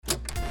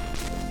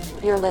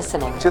You're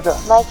listening to the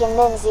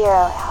OMM Zero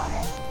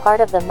Hour,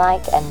 part of the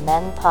Mike and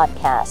Men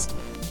podcast.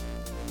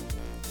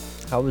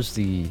 How's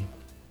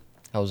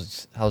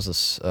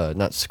this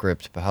not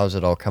script, but how's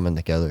it all coming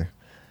together?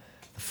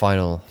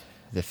 The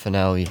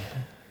finale.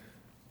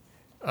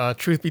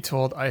 Truth be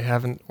told, I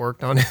haven't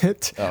worked on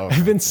it. Oh,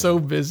 I've been so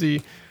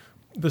busy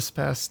this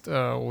past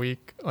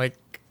week.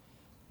 Like,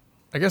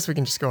 I guess we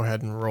can just go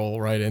ahead and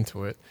roll right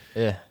into it.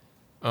 Yeah.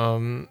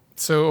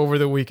 So over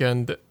the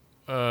weekend,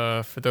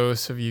 for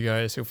those of you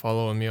guys who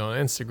follow me on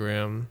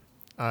Instagram,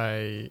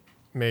 I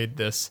made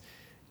this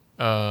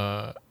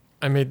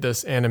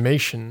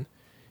animation,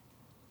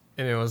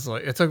 and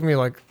it took me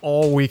like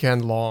all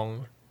weekend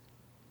long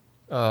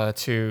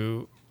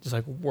to just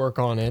like work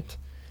on it.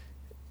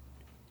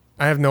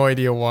 I have no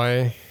idea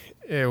why.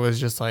 It was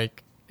just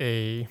like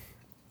a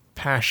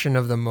passion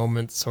of the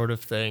moment sort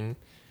of thing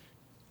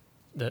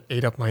that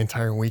ate up my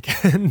entire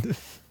weekend.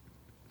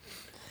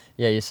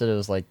 Yeah, you said it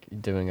was like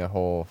doing a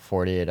whole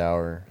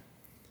 48-hour.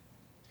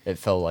 It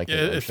felt like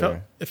it. It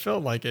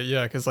felt like it,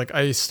 yeah, because like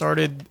I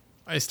started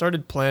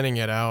planning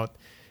it out.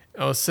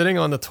 I was sitting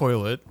on the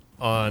toilet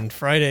on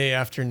Friday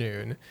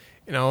afternoon,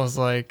 and I was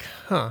like,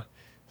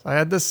 So I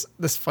had this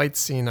fight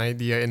scene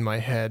idea in my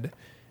head,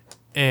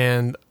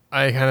 and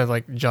I kind of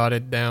like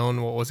jotted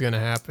down what was going to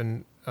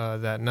happen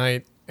that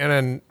night. And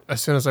then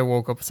as soon as I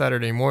woke up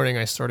Saturday morning,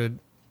 I started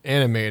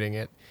animating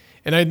it.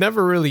 And I'd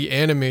never really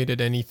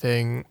animated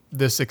anything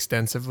this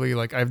extensively.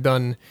 Like, I've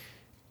done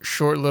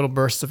short little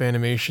bursts of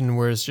animation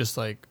where it's just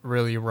like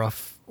really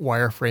rough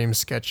wireframe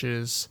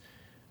sketches,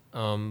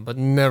 but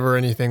never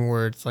anything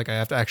where it's like I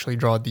have to actually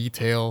draw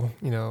detail,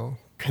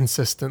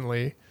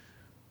 consistently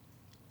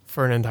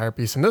for an entire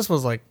piece. And this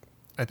was like,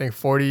 I think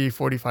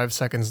 45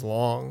 seconds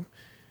long,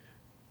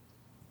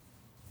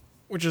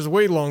 which is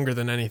way longer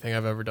than anything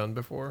I've ever done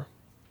before.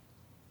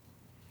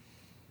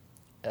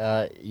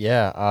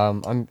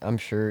 I'm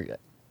sure,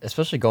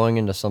 especially going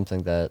into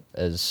something that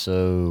is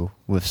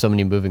with so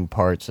many moving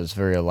parts, it's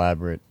very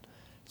elaborate.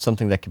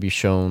 Something that could be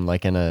shown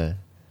like in a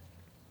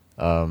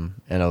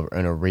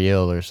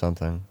reel or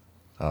something.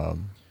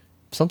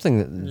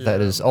 Something that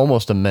is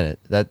almost a minute.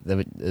 That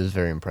is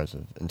very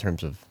impressive in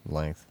terms of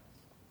length.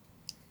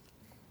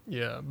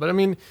 Yeah, but I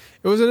mean,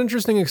 it was an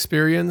interesting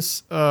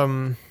experience.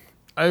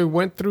 I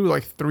went through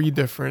like 3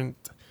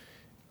 different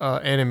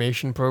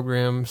animation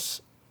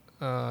programs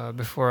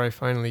before I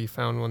finally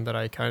found one that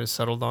I kind of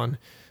settled on.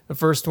 The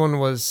first one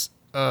was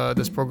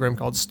this program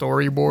called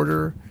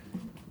Storyboarder,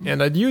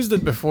 and I'd used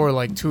it before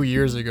like 2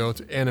 years ago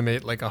to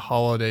animate like a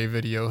holiday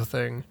video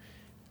thing.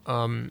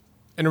 And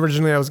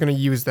originally I was going to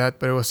use that,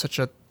 but it was such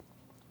a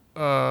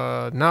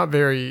not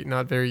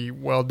very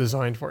well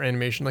designed for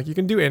animation. Like, you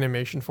can do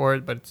animation for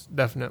it, but it's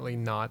definitely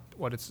not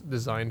what it's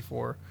designed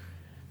for.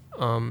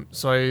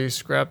 So I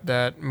scrapped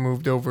that,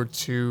 moved over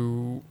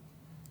to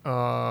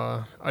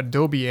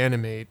Adobe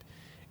Animate.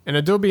 And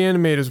Adobe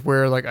Animate is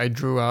where like I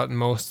drew out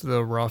most of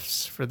the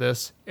roughs for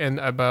this, and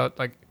about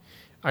like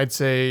I'd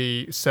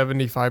say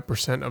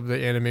 75% of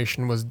the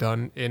animation was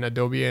done in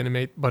Adobe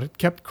Animate, but it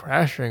kept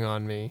crashing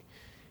on me.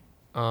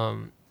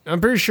 I'm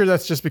pretty sure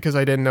that's just because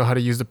I didn't know how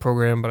to use the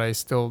program, but I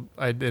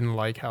didn't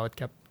like how it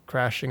kept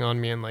crashing on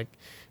me and like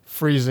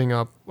freezing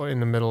up in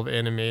the middle of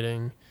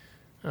animating.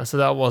 So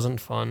that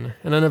wasn't fun.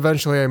 And then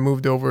eventually I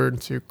moved over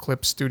to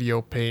Clip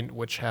Studio Paint,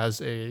 which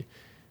has an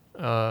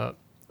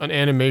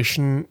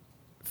animation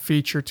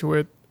feature to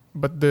it,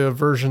 but the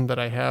version that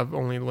I have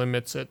only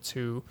limits it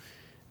to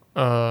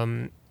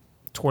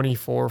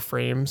 24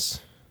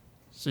 frames.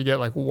 So you get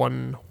like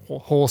 1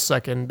 whole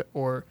second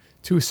or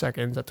 2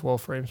 seconds at 12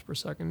 frames per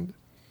second.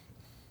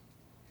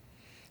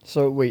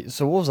 So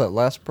what was that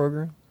last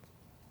program?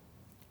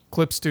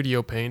 Clip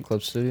Studio Paint.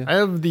 Clip Studio? I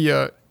have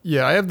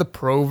I have the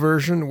Pro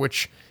version,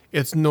 which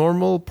its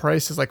normal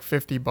price is like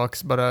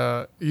 $50,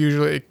 but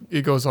usually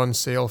it goes on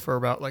sale for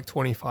about like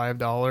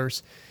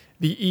 $25.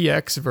 The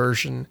EX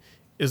version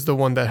is the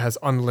one that has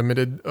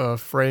unlimited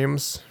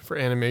frames for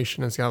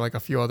animation. It's got like a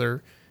few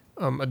other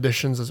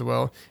additions as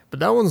well. But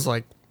that one's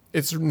like,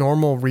 its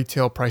normal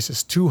retail price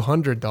is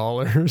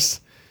 $200.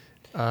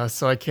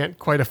 So I can't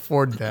quite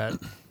afford that.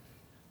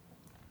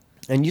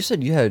 And you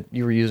said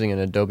you were using an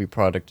Adobe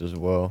product as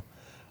well.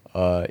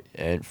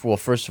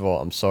 First of all,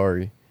 I'm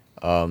sorry.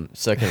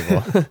 Second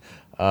of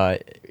all,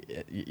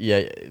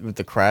 with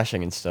the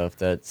crashing and stuff,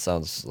 that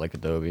sounds like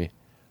Adobe.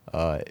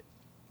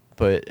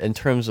 But in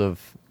terms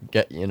of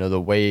the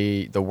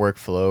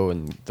workflow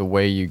and the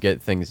way you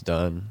get things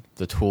done,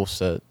 the tool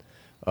set,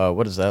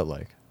 what is that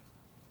like?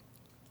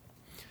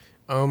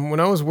 When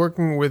I was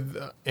working with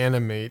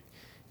Animate,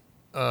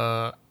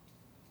 I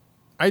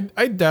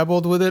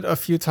dabbled with it a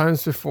few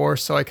times before,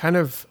 so I kind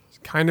of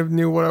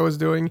knew what I was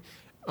doing.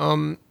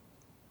 It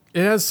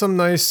has some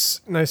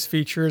nice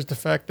features. The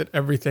fact that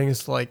everything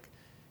is like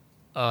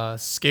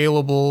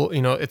scalable.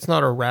 It's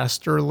not a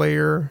raster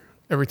layer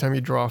every time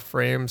you draw a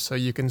frame, so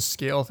you can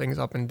scale things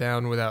up and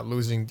down without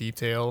losing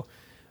detail,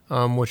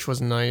 which was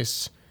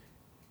nice.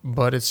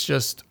 But it's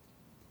just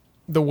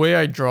the way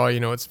I draw,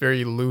 it's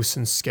very loose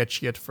and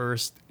sketchy at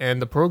first,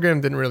 and the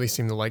program didn't really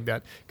seem to like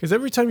that because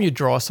every time you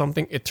draw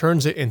something, it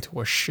turns it into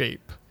a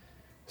shape.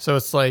 So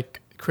it's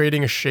like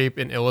creating a shape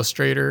in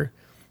Illustrator,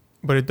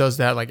 but it does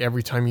that like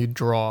every time you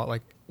draw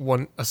like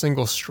a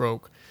single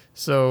stroke.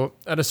 So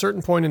at a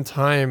certain point in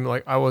time,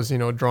 like I was,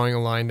 drawing a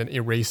line and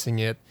erasing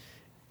it,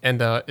 and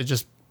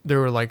there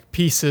were like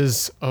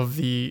pieces of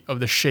the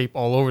shape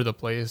all over the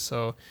place.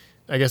 So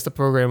I guess the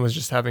program was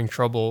just having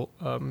trouble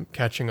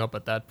catching up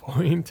at that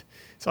point.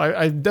 So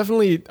I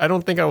definitely, I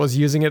don't think I was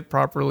using it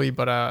properly,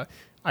 but I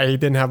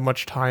didn't have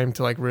much time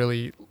to like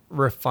really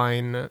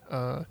refine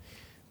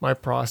my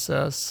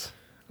process.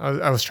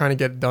 I was trying to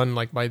get it done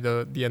like by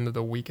the end of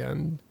the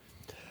weekend.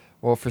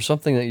 Well, for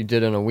something that you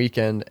did in a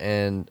weekend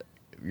and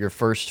your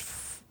first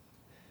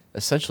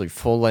essentially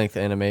full-length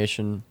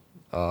animation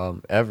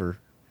ever,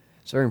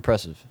 it's very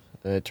impressive.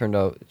 It turned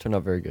out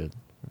very good.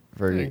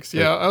 Thanks.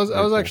 Yeah, I was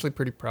cool. Actually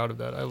pretty proud of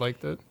that. I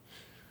liked it.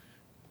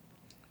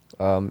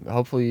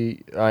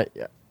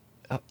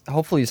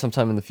 Hopefully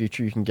sometime in the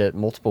future you can get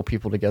multiple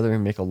people together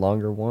and make a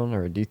longer one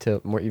or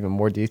even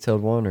more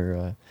detailed one,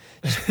 or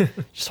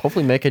just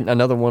hopefully make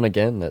another one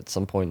again at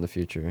some point in the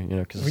future.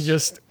 Because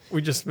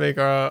we just make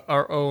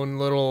our own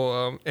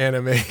little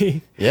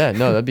anime. Yeah,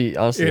 no, that'd be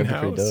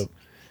pretty dope.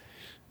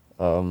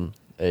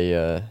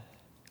 A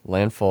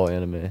landfall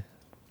anime.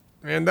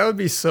 Man, that would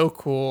be so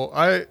cool.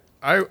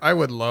 I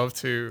would love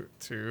to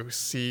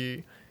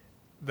see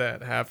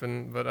that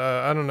happen, but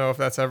I don't know if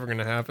that's ever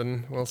gonna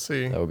happen. We'll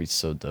see. That would be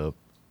so dope.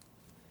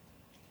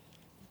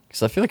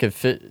 Because I feel like it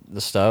fit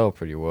the style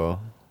pretty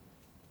well.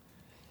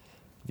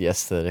 The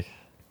aesthetic.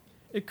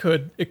 It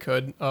could.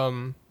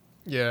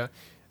 Yeah.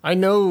 I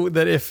know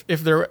that if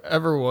there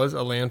ever was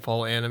a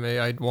landfall anime,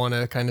 I'd want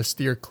to kind of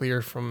steer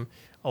clear from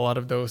a lot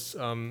of those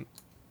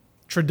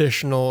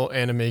traditional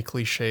anime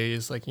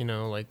cliches, like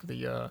like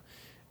the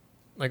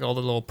like all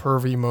the little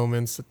pervy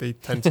moments that they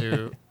tend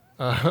to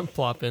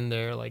plop in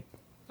there. Like,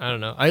 I don't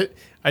know.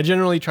 I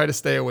generally try to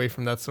stay away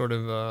from that sort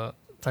of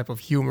type of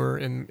humor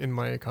in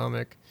my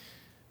comic.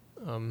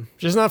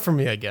 Just not for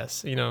me, I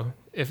guess.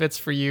 If it's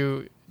for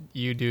you,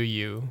 you do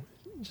you.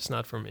 Just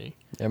not for me.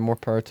 Yeah, more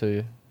power to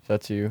you. If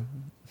that's you,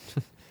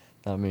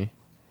 not me.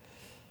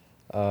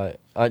 I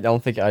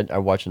don't think I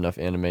watch enough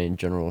anime in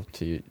general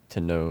to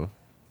know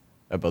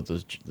about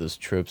those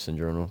tropes in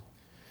general.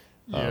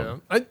 Yeah,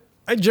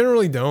 I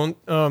generally don't.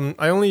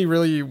 I only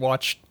really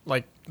watch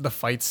like the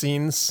fight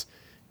scenes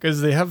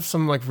because they have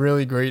some like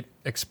really great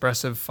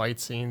expressive fight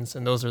scenes,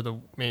 and those are the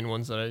main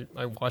ones that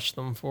I watch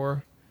them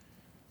for.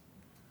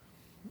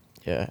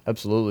 Yeah,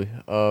 absolutely.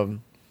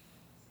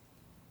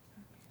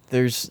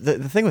 There's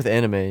the thing with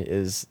anime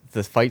is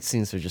the fight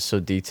scenes are just so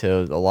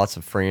detailed, lots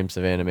of frames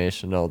of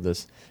animation, all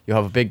this. You'll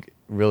have a big,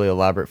 really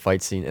elaborate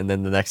fight scene, and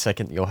then the next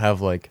second you'll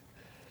have like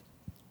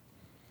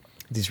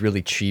these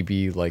really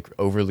chibi, like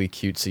overly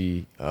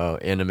cutesy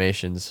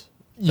animations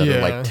that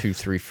are like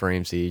 2-3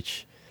 frames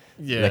each.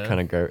 Yeah, that kind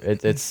of go.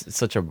 It's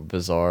such a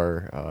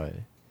bizarre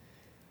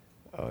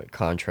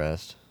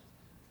contrast.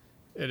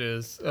 It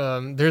is.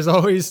 There's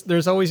always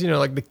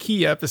like the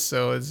key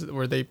episodes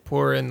where they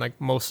pour in like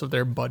most of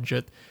their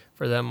budget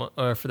for them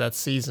for that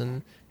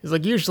season. It's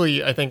like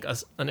usually I think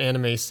an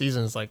anime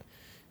season is like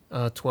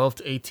 12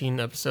 to 18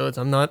 episodes.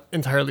 I'm not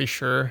entirely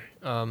sure,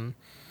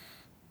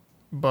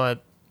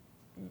 but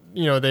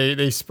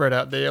they spread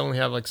out. They only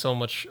have like so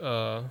much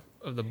of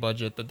the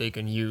budget that they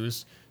can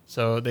use,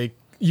 so they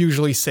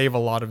usually save a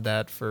lot of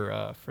that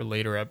for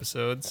later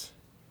episodes.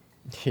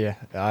 Yeah,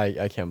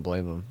 I can't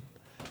blame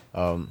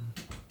them.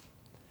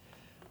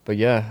 But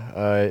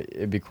yeah,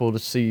 it'd be cool to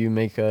see you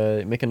make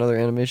another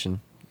animation.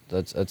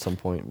 That's at some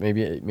point,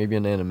 maybe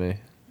an anime.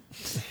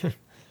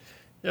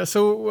 Yeah.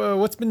 So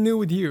what's been new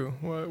with you?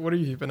 What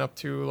have you been up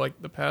to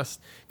like the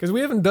past? Because we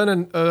haven't done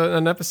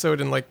an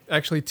episode in like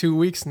actually 2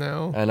 weeks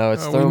now. I know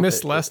we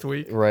missed last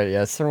week. Right.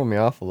 Yeah, it's throwing me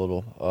off a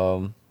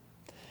little.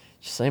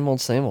 Same old.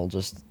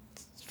 Just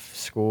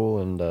school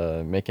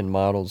and making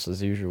models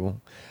as usual.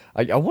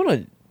 I want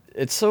to.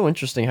 It's so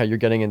interesting how you're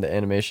getting into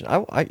animation.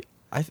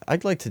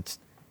 I'd like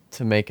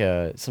to make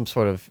some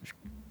sort of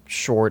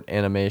short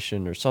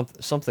animation or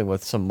something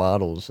with some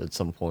models at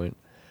some point.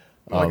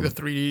 Like the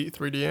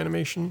 3D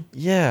animation?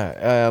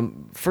 Yeah.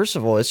 First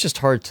of all, it's just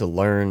hard to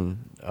learn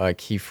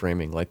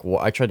keyframing. Like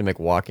I tried to make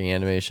walking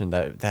animation.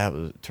 That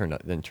didn't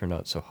turn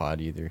out so hot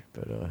either.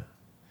 But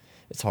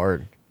it's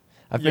hard.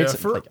 I've made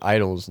some like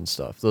idols and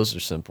stuff. Those are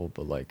simple,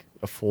 but like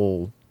a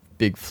full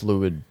big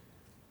fluid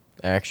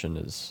action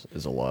is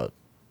a lot.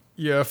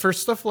 Yeah, for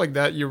stuff like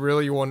that, you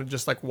really want to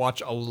just like watch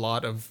a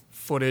lot of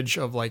footage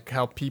of like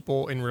how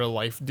people in real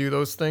life do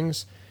those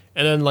things,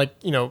 and then like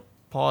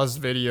pause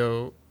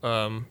video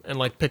and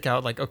like pick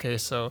out like, okay,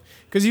 so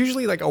because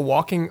usually like a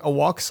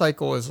walk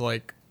cycle is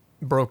like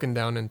broken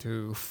down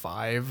into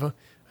 5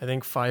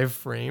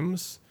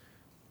 frames,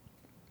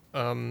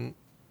 and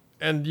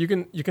you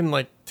can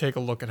like take a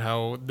look at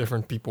how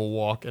different people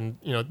walk, and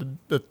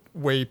the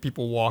way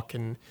people walk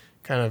and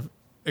kind of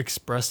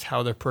express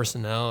how their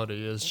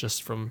personality is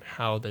just from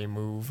how they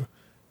move.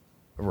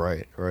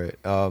 Right, right.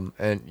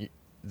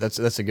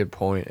 That's a good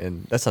point,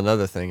 and that's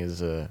another thing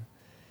is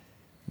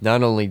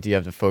not only do you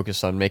have to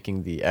focus on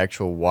making the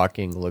actual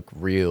walking look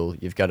real,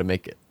 you've got to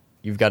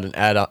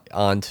add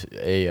on to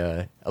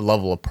a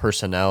level of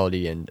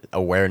personality and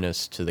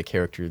awareness to the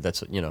character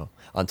that's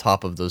on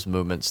top of those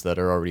movements that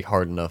are already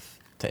hard enough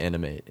to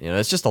animate.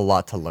 It's just a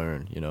lot to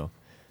learn.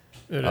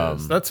 It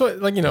is. That's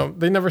what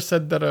they never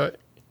said that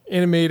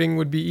animating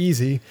would be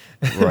easy.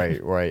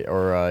 Right, right,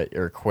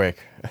 or quick.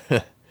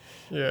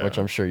 Yeah. Which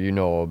I'm sure you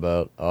know all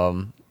about.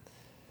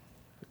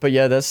 But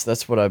yeah,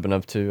 that's what I've been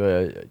up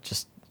to.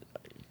 Just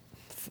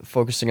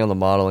focusing on the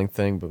modeling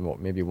thing, but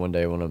maybe one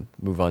day I want to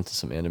move on to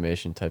some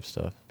animation type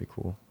stuff. Be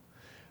cool.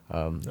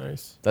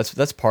 Nice.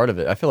 That's part of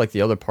it. I feel like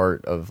the other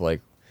part of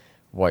like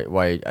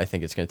why I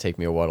think it's going to take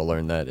me a while to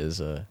learn that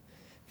is if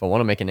I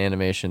want to make an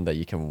animation that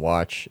you can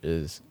watch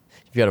is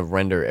you've got to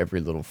render every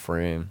little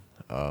frame,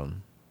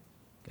 and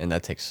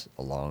that takes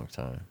a long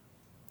time.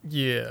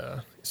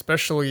 Yeah,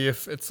 especially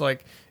if it's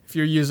like if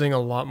you're using a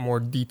lot more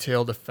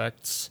detailed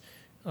effects,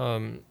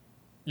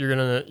 you're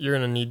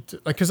gonna need to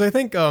like because I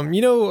think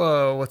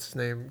what's his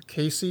name,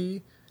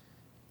 Casey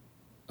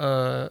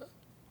Balbonton.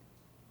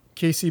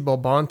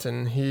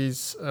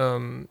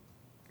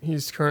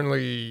 He's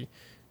currently,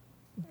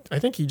 I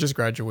think he just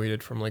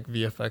graduated from like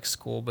VFX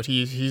school, but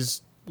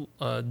he's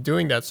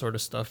doing that sort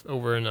of stuff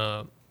over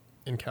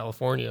in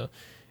California,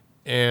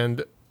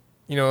 and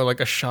like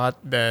a shot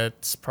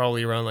that's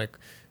probably around like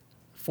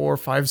 4 or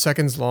 5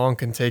 seconds long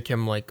can take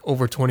him like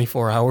over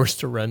 24 hours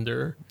to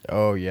render.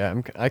 Oh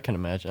yeah, I can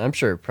imagine. I'm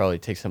sure it probably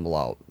takes him a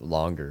lot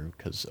longer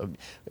because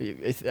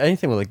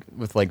anything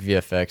with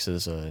VFX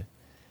is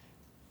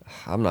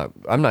I'm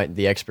not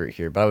the expert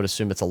here, but I would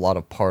assume it's a lot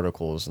of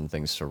particles and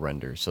things to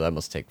render, so that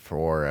must take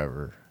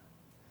forever.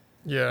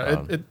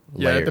 Yeah, it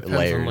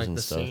depends on like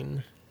the stuff.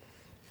 scene.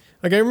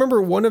 Like I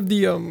remember one of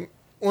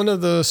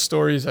the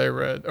stories I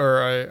read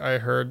or I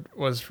heard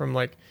was from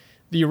like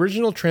the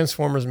original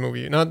Transformers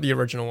movie, not the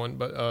original one,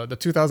 but the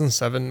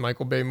 2007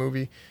 Michael Bay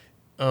movie.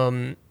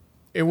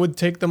 It would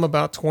take them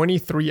about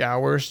 23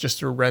 hours just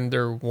to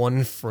render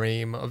one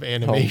frame of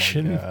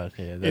animation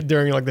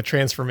during like the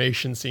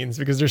transformation scenes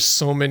because there's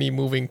so many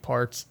moving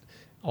parts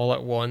all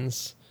at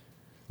once.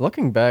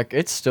 Looking back,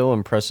 it's still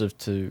impressive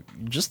to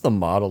just the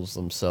models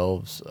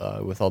themselves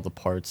with all the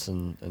parts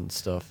and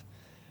stuff.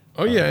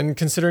 Oh yeah, and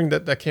considering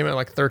that came out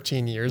like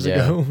 13 years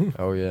ago.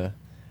 Oh yeah.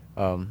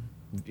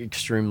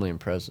 Extremely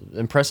impressive.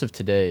 Impressive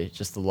today,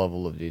 just the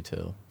level of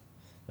detail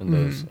in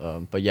those.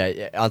 But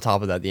yeah, on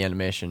top of that, the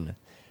animation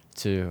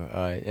too.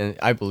 And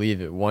I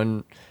believe it.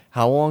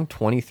 How long?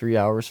 23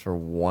 hours for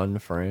one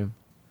frame?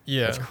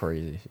 Yeah. That's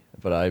crazy.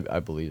 But I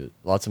believe it.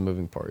 Lots of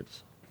moving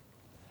parts.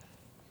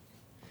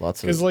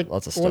 Lots of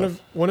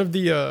stuff. One of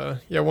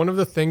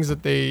the things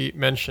that they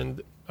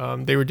mentioned,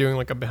 they were doing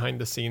like a behind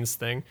the scenes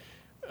thing.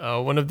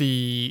 One of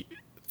the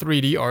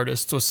 3D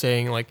artists was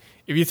saying like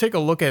if you take a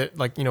look at it,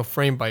 like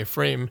frame by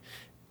frame,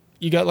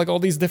 you got like all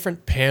these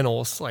different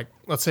panels. Like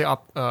let's say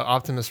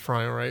Optimus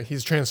Prime, right?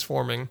 He's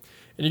transforming,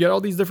 and you got all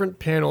these different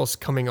panels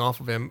coming off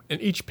of him,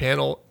 and each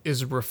panel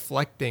is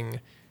reflecting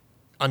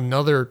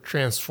another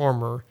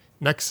transformer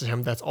next to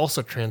him that's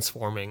also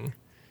transforming.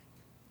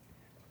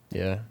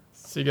 Yeah.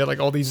 So you got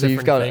like all these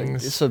different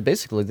things. So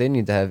basically, they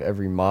need to have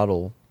every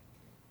model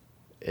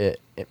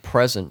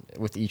present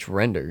with each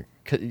render.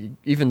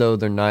 Even though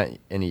they're not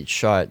in each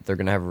shot, they're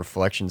gonna have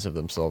reflections of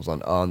themselves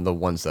on the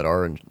ones that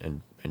are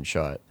in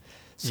shot.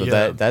 So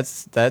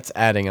that's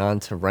adding on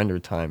to render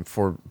time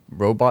for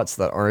robots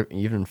that aren't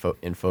even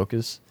in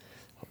focus.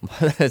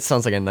 It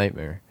sounds like a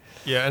nightmare.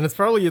 Yeah, and it's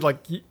probably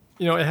like it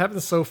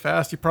happens so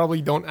fast you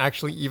probably don't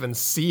actually even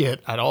see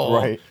it at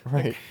all.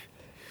 Right.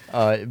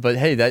 But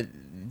hey, that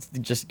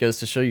just goes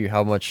to show you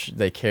how much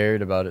they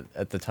cared about it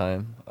at the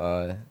time,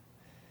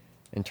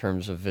 in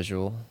terms of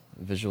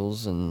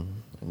visuals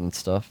and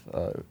stuff.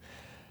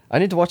 I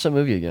need to watch that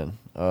movie again.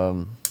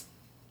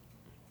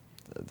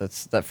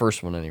 That's that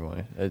first one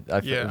anyway.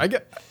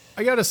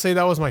 I gotta say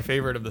that was my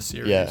favorite of the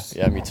series.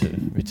 Yeah, me too.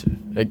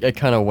 It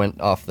kind of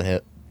went off the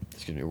hip.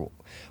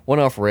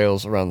 Went off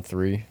rails around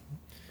 3.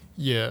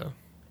 Yeah,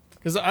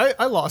 because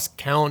I lost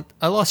count.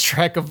 I lost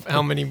track of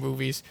how many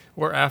movies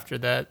were after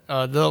that.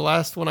 The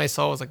last one I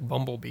saw was like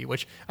Bumblebee,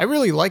 which I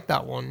really liked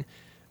that one.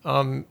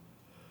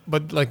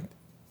 But like,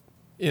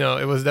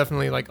 it was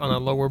definitely like on a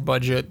lower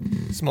budget,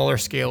 smaller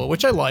scale,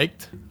 which I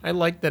liked. I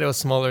liked that it was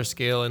smaller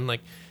scale and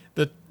like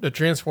the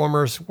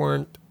Transformers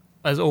weren't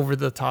as over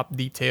the top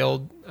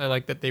detailed. I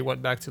like that they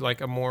went back to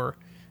like a more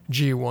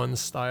G1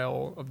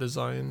 style of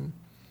design.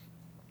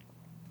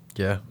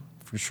 Yeah,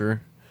 for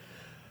sure.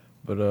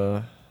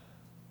 But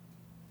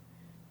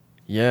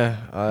yeah,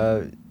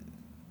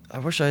 I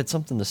wish I had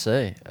something to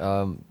say.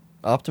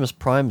 Optimus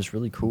Prime is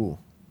really cool.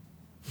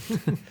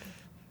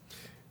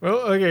 Well,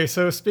 okay,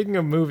 so speaking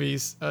of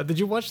movies, did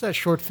you watch that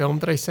short film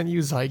that I sent you,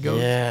 Zygote?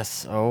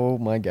 Yes. Oh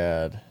my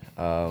God.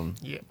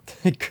 Yeah.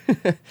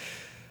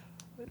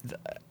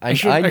 I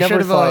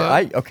never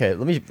thought. Okay,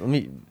 let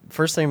me.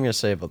 First thing I'm gonna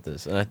say about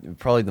this, and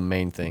probably the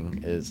main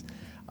thing is,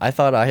 I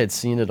thought I had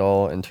seen it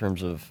all in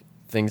terms of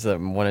things that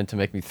wanted to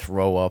make me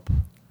throw up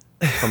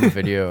from a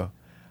video.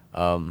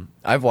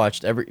 I've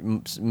watched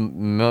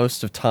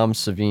most of Tom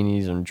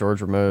Savini's and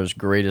George Romero's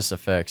greatest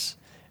effects,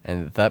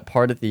 and that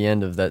part at the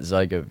end of that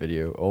Zygote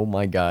video, oh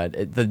my god!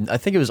 I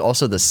think it was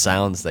also the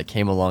sounds that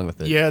came along with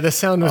it. Yeah, the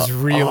sound was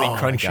really my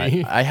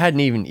crunchy. God. I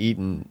hadn't even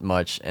eaten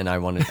much, and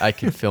I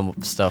could feel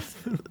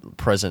stuff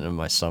present in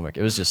my stomach.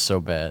 It was just so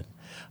bad.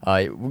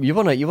 You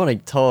wanna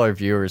tell our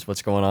viewers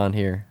what's going on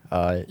here?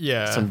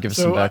 Give us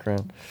some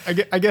background.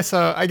 I guess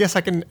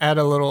I can add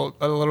a little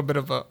bit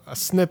of a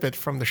snippet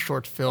from the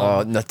short film.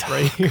 Oh no!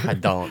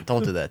 God,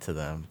 don't do that to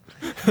them.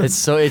 It's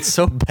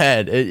so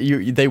bad.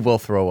 They will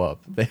throw up.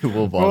 They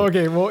will vomit. Well,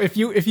 okay. Well,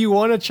 if you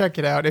want to check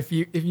it out, if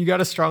you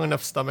got a strong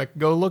enough stomach,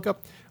 go look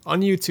up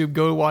on YouTube.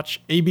 Go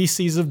watch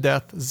ABCs of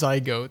Death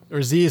Zygote,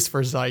 or Z is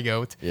for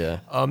Zygote. Yeah.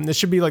 This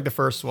should be like the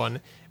first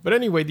one. But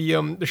anyway,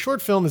 the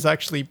short film is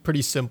actually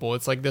pretty simple.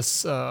 It's like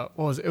this. What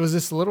was it? It was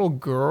this little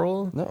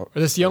girl, or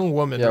this young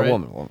woman. Yeah, right?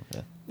 woman.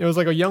 Yeah. It was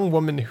like a young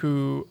woman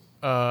who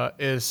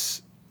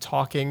is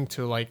talking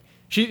to, like,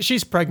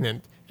 she's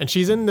pregnant, and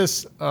she's in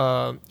this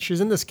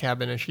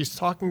cabin, and she's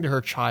talking to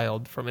her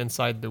child from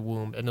inside the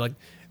womb, and like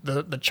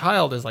the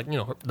child is like,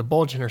 the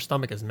bulge in her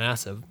stomach is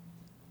massive,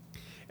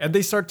 and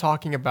they start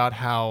talking about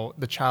how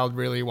the child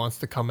really wants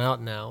to come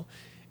out now.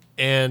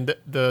 And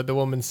the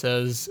woman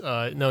says,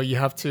 "No, you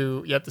have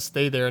to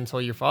stay there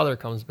until your father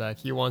comes back.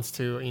 He wants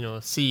to,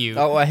 see you."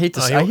 Oh, I hate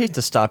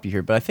to stop you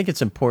here, but I think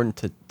it's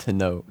important to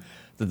know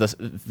that the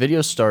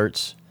video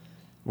starts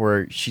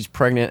where she's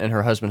pregnant and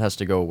her husband has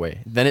to go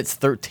away. Then it's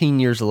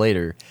 13 years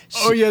later.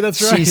 Oh yeah,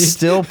 that's right. She's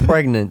still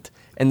pregnant,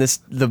 and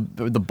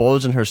the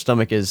bulge in her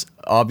stomach is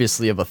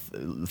obviously of a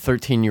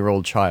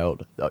 13-year-old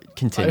child.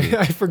 Continue.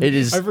 I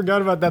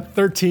forgot about that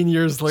 13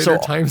 years later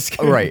time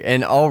scale. Right,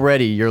 and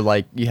already you're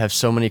like, you have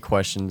so many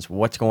questions.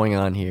 What's going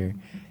on here?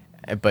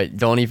 But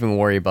don't even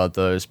worry about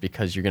those,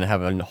 because you're gonna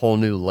have a whole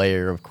new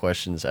layer of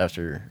questions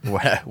after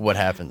what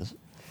happens.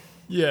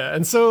 Yeah,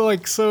 and so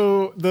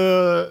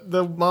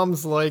the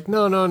mom's like,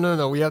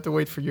 no, we have to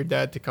wait for your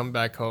dad to come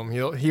back home.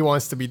 He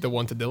wants to be the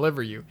one to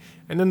deliver you.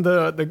 And then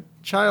the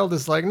child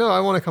is like, no,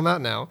 I want to come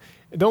out now.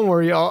 Don't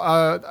worry,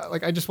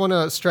 I just want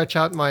to stretch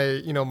out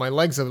my my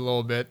legs a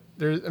little bit.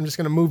 I'm just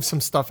gonna move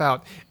some stuff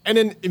out. And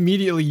then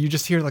immediately you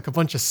just hear like a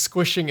bunch of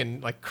squishing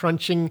and like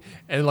crunching,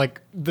 and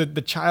like the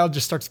child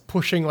just starts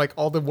pushing like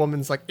all the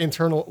woman's like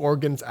internal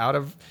organs out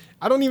of.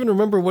 I don't even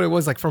remember what it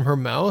was, like from her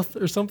mouth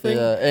or something.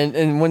 Yeah,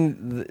 and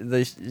when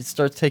they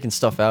start taking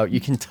stuff out,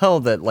 you can tell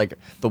that like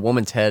the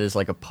woman's head is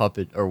like a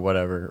puppet or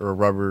whatever, or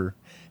rubber.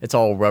 It's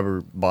all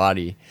rubber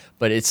body,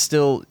 but it's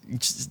still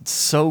just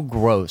so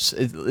gross.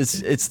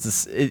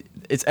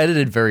 It's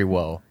edited very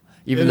well,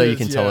 even though you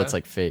can tell it's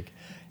like fake.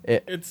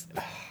 It's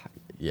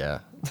yeah.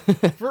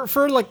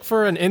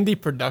 for an indie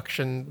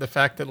production, the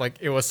fact that like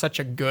it was such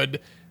a good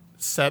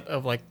set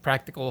of like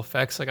practical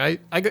effects, like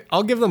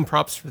I'll give them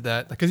props for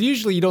that, because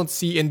usually you don't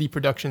see indie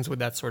productions with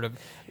that sort of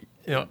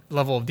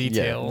level of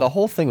detail. Yeah, the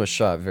whole thing was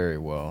shot very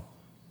well.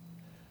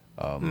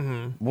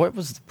 What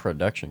was the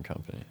production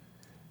company?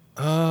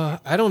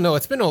 I don't know.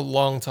 It's been a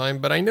long time,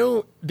 but I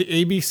know the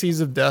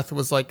ABCs of Death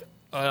was like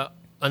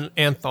an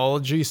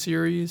anthology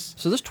series.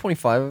 So there's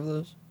 25 of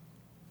those,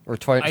 or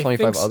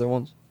 25 other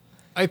ones.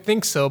 I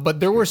think so, but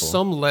there were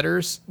some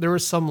letters. There were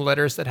some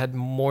letters that had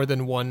more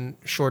than one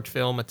short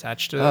film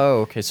attached to it. Oh,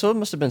 okay. So it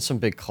must have been some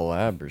big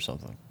collab or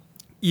something.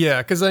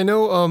 Yeah, because I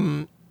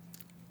know.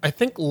 I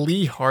think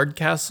Lee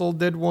Hardcastle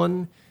did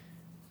one.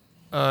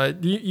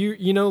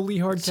 You know Lee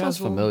Hardcastle? Sounds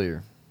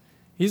familiar.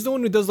 He's the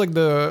one who does like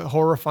the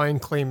horrifying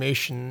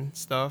claymation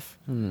stuff.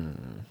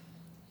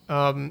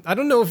 I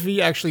don't know if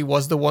he actually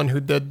was the one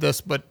who did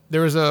this, but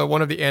there was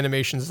one of the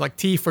animations, like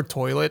T for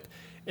Toilet.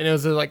 And it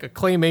was like a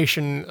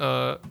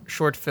claymation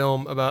short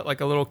film about like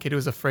a little kid who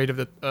was afraid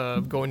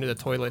of going to the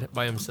toilet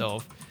by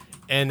himself,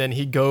 and then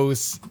he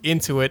goes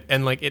into it,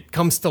 and like it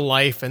comes to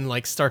life and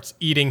like starts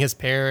eating his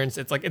parents.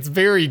 It's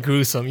very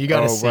gruesome. You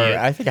gotta see it.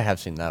 I think I have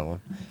seen that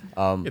one.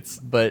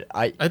 But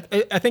I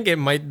think it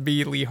might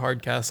be Lee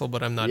Hardcastle,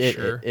 but I'm not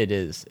sure. It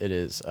is.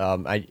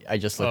 I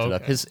just looked it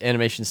up. His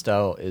animation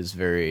style is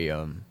very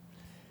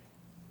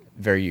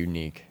very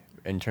unique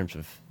in terms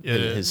of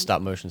his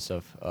stop motion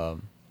stuff.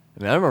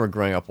 I remember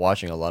growing up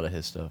watching a lot of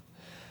his stuff.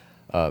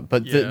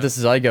 But this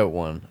Zygote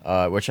one,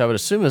 which I would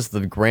assume is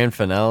the grand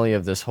finale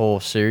of this whole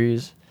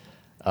series.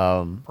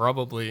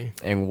 Probably.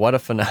 And what a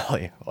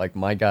finale. Like,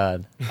 my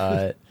God.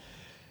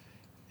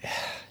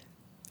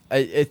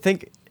 I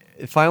think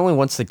finally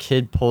once the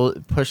kid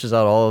pushes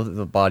out all of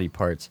the body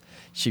parts,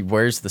 she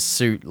wears the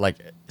suit like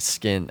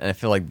skin, and I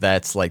feel like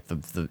that's like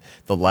the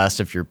last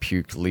of your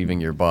puke leaving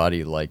your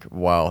body. Like,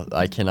 wow,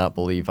 I cannot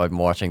believe I'm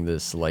watching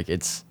this. Like,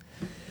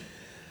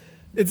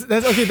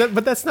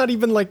 but that's not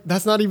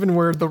even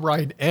where the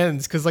ride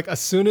ends, because like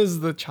as soon as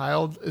the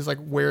child is like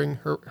wearing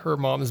her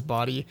mom's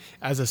body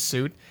as a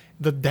suit,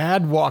 the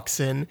dad walks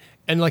in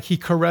and like he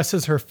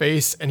caresses her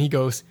face and he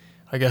goes,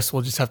 I guess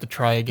we'll just have to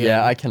try again.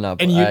 Yeah, I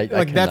cannot. And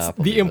that's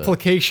the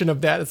implication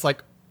of that. It's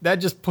like, that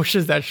just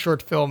pushes that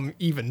short film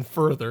even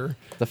further.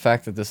 The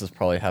fact that this has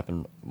probably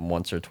happened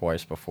once or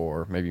twice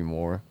before, maybe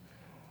more.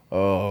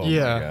 Oh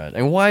Yeah. my god!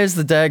 And why is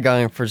the dad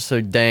going for so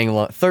dang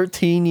long?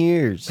 13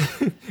 years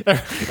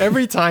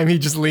Every time he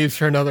just leaves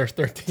for another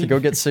 13. to go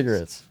get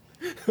cigarettes.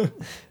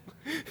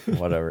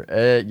 Whatever.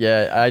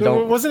 Yeah, I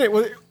don't.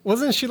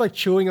 Wasn't she like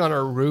chewing on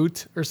her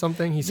root or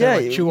something? He said,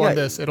 Yeah, like, chew yeah. on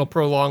this; it'll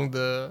prolong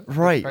the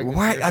Right. pregnancy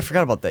Why? or I something.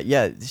 forgot about that.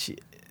 Yeah.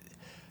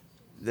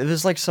 It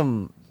was like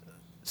some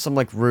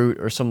like root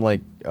or some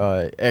like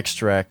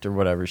extract or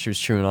whatever she was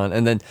chewing on,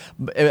 and then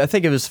I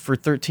think it was for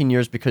 13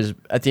 years because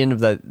at the end of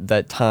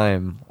that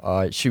time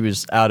she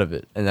was out of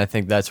it, and I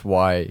think that's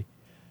why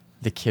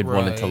the kid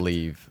wanted to Right.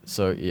 leave.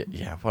 So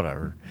yeah,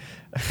 whatever.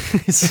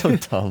 It's so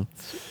dumb.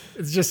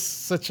 It's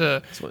just such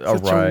a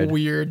ride.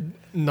 weird,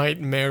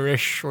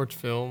 nightmarish short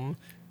film.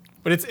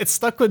 But it's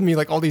stuck with me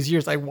like all these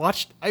years. I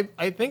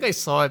think I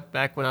saw it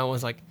back when I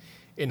was like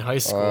in high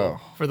school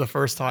Oh. for the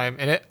first time,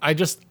 and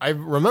I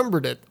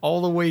remembered it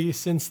all the way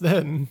since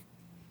then.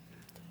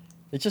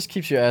 It just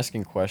keeps you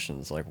asking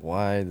questions like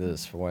why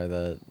this, why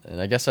that,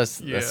 and I guess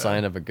that's Yeah. a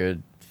sign of a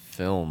good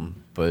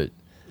film, but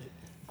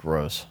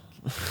gross.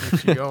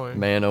 Keeps you going.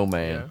 Man, oh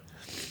man.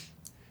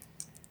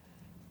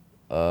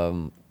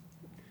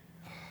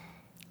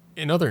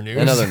 In other news,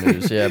 In other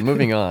news, yeah.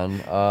 Moving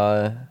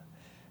on.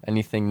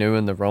 Anything new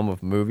in the realm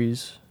of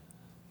movies?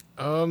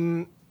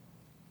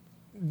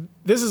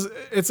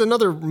 it's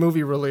another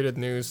movie related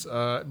news,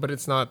 but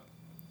it's not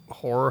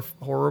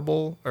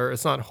horrible, or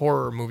it's not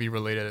horror movie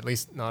related, at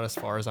least not as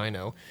far as I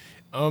know.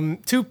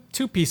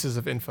 Two pieces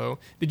of info.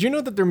 Did you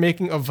know that they're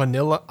making a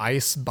Vanilla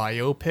Ice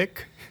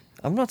biopic?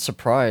 I'm not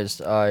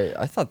surprised.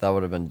 I thought that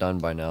would have been done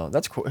by now.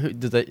 That's cool.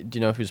 Do you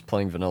know who's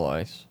playing Vanilla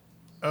Ice?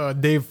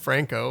 Dave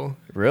Franco.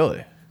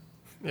 Really?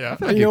 Yeah.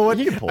 I You know what?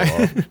 You can pull it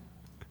off.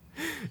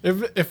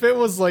 If it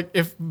was like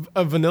if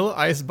a Vanilla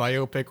Ice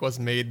biopic was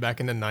made back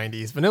in the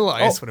 90s, Vanilla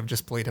Ice would have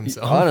just played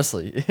himself.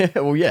 Honestly.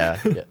 Well, yeah.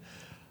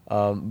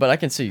 But I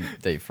can see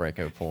Dave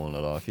Franco pulling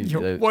it off.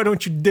 Why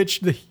don't you ditch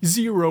the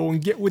Zero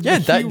and get with Yeah,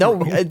 the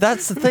hero?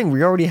 that's the thing.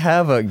 We already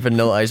have a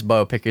Vanilla Ice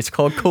biopic. It's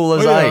called Cool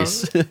as Oh, yeah.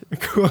 Ice.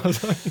 Cool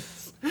as Ice.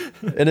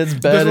 And it's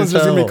bad as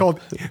hell.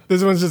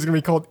 This one's just gonna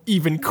be called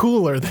Even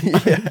Cooler Than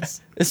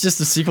Ice. It's just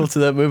a sequel to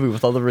that movie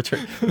with all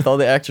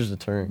the actors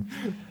returning.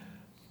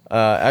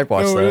 I'd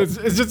watch No,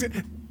 that. it's just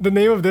the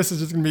name of this is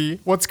just gonna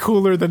be What's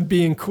Cooler Than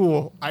Being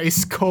Cool?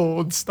 Ice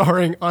Cold,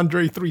 starring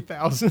Andre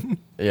 3000.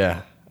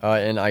 Yeah,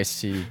 and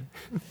Ice-T.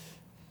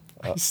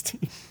 Ice-T.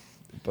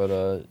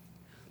 But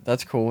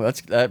that's cool.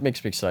 That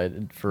makes me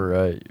excited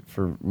for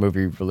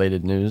movie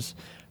related news.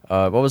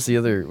 What was the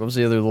other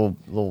little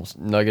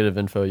nugget of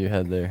info you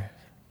had there?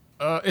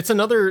 It's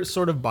another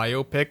sort of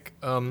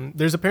biopic.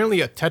 There's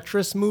apparently a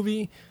Tetris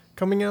movie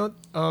coming out.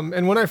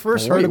 And when I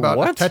first heard Wait, about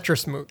what? a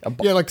Tetris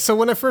movie, so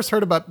when I first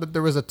heard about that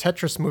there was a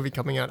Tetris movie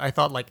coming out, I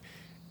thought like,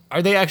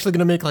 are they actually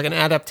gonna make like an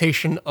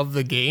adaptation of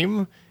the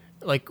game,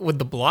 like with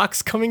the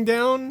blocks coming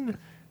down?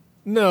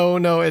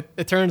 No.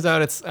 It turns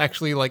out it's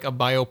actually like a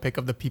biopic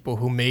of the people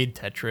who made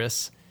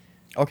Tetris.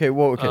 Okay,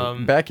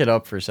 back it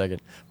up for a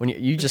second. When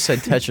you just said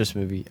Tetris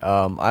movie,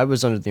 I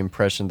was under the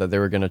impression that they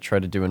were gonna try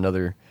to do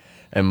another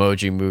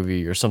Emoji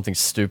movie or something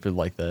stupid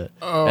like that,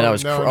 and I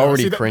was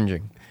already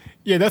cringing.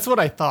 Yeah, that's what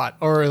I thought,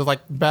 or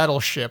like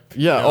Battleship.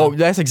 Yeah. you know? Oh,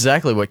 that's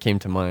exactly what came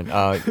to mind.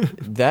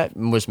 That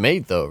was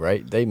made though,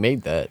 right? They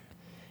made that.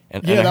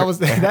 And Yeah, I that heard- was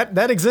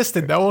that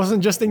existed. That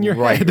wasn't just in your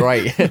head.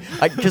 Right.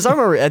 Because I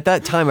remember at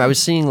that time I was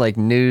seeing like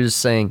news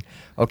saying,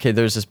 okay,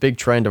 there's this big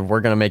trend of we're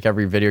gonna make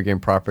every video game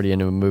property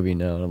into a movie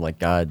now, and I'm like,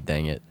 God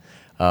dang it.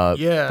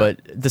 Yeah. But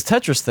this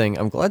Tetris thing,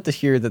 I'm glad to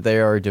hear that they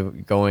are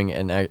going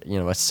in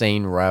a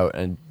sane route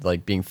and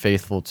like being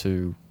faithful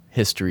to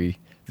history,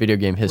 video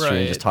game history,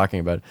 and just Right. talking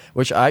about it,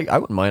 which I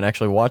wouldn't mind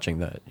actually watching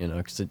that,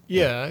 because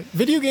Yeah,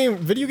 video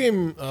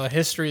game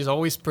history is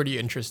always pretty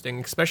interesting,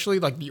 especially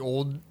like the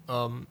old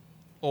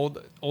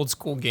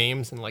school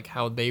games and like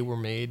how they were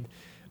made.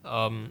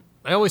 I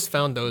always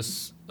found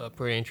those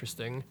pretty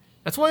interesting.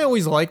 That's why I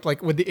always liked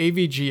like with the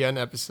AVGN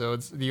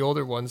episodes, the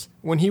older ones,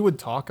 when he would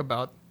talk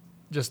about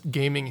just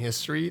gaming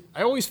history.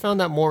 I always found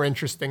that more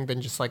interesting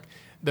than just like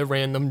the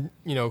random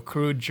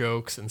crude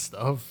jokes and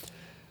stuff.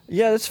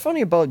 Yeah, it's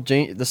funny about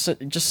just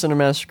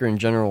Cinemassacre in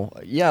general.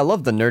 Yeah, I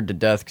love the nerd to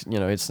death.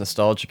 It's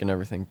nostalgic and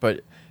everything.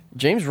 But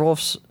James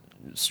Rolfe's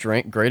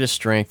greatest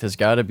strength has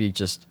got to be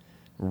just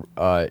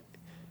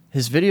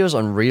his videos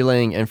on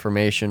relaying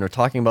information or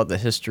talking about the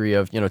history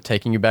of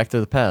taking you back to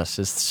the past.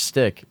 His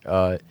stick,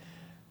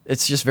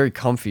 it's just very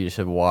comfy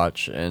to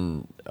watch,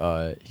 and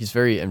he's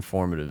very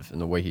informative in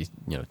the way he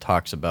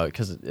talks about it,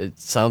 because it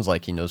sounds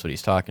like he knows what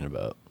he's talking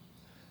about.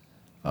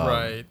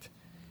 Right.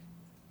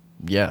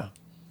 Yeah.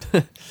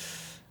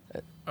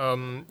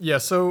 Yeah,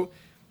 so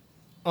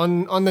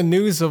on the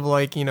news of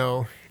like,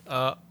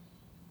 kind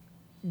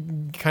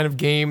of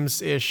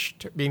games-ish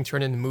being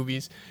turned into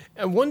movies,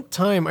 at one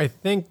time I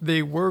think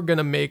they were going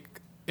to make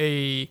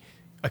a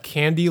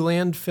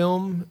Candyland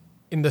film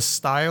in the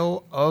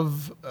style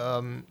of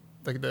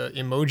like the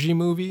Emoji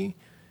movie.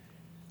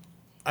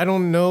 I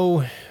don't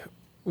know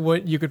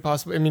what you could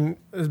possibly. I mean,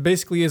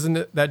 basically, isn't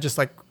it that just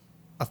like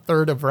a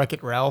third of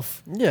Wreck-It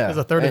Ralph? Yeah, because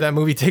a third of that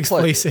movie takes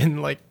plus- place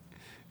in like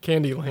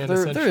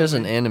Candyland. There is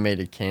an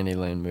animated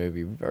Candyland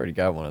movie. We've already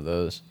got one of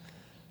those.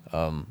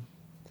 I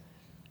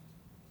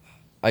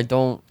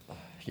don't.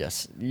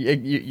 Yes,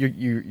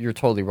 you're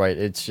totally right.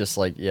 It's just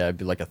like it'd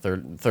be like a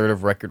third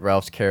of Wreck-It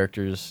Ralph's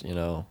characters. You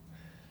know.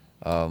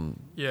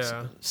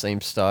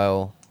 Same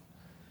style.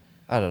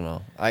 I don't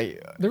know.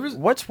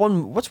 What's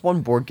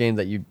one board game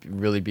that you'd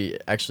really be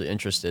actually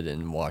interested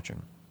in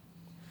watching?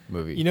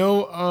 Movie. You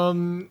know,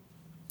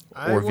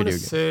 I want to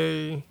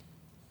say,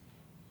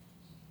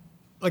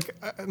 like,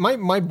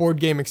 my board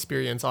game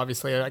experience.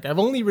 Obviously, like I've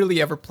only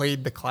really ever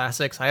played the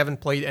classics. I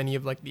haven't played any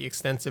of like the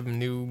extensive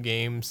new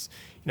games.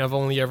 You know, I've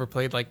only ever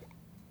played like,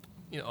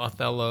 you know,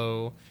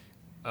 Othello,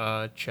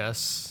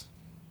 chess,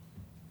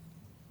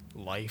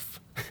 Life.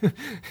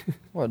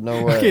 What?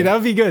 No way. Okay, that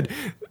would be good.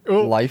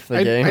 Well, Life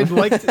the game. I'd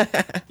like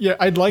to,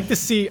 I'd like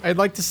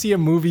to see a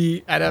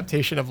movie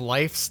adaptation of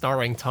Life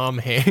starring Tom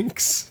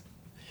Hanks.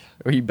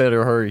 Or you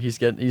better hurry. He's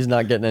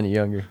not getting any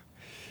younger.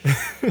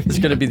 It's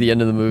gonna be the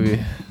end of the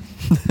movie.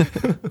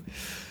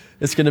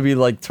 It's gonna be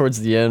like towards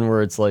the end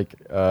where it's like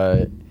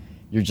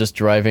you're just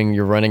driving,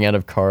 you're running out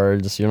of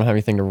cards, you don't have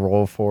anything to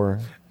roll for.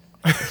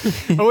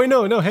 Oh wait,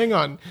 no, hang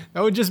on.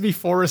 That would just be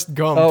Forrest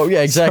Gump. Oh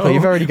yeah, exactly. So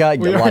You've already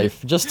got your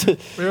Life.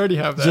 We already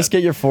have that. Just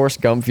get your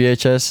Forrest Gump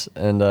VHS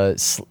and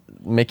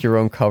make your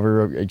own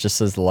cover. It just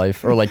says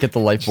Life, or like get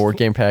the Life board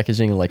game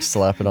packaging and like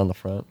slap it on the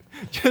front.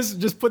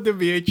 Just put the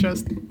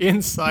VHS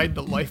inside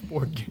the Life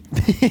board game.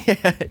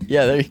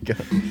 Yeah, there you go.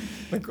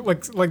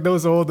 Like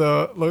those old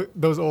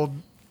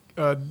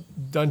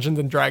Dungeons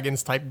and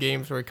Dragons type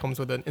games where it comes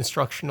with an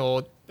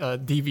instructional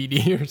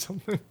DVD or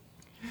something.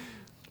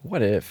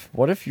 What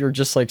if you're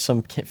just like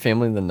some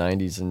family in the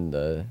 90s and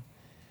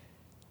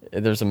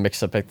there's a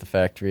mix-up at the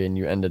factory and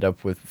you ended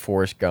up with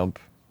Forrest Gump,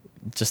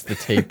 just the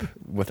tape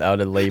without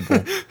a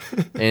label,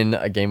 in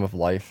a game of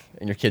Life,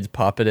 and your kids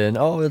pop it in.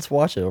 Oh, let's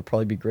watch it. It'll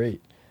probably be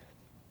great.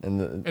 And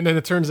then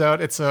it turns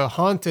out it's a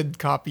haunted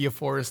copy of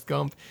Forrest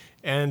Gump,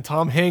 and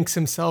Tom Hanks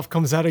himself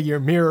comes out of your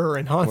mirror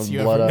and haunts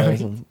you every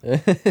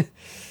night.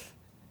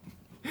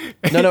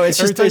 No, it's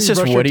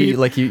just Woody.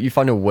 Like you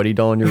find a Woody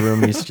doll in your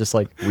room. And he's just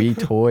like, we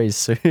toys,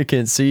 so you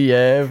can see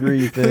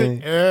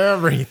everything.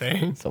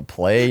 Everything. So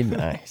play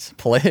nice,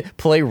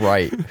 play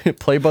right,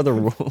 play by the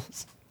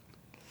rules.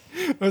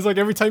 It's like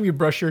every time you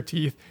brush your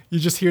teeth, you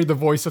just hear the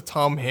voice of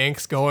Tom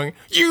Hanks going,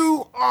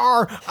 "You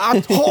are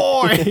a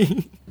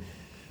toy."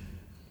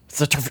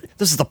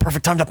 This is the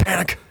perfect time to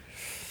panic.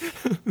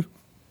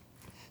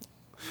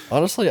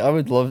 Honestly, I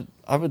would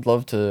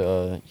love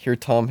to hear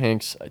Tom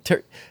Hanks.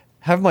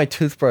 Have my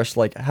toothbrush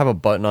like have a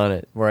button on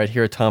it where I'd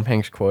hear a Tom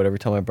Hanks quote every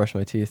time I brush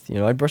my teeth. You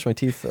know, I'd brush my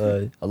teeth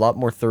a lot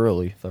more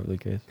thoroughly if that were the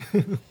case.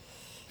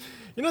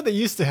 You know, they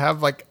used to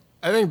have like,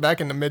 I think back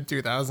in the mid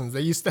 2000s,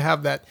 they used to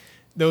have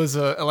those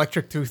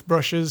electric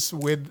toothbrushes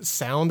with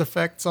sound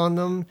effects on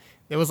them.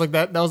 It was like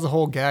that. That was the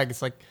whole gag.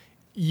 It's like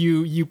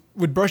you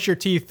would brush your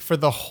teeth for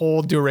the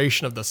whole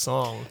duration of the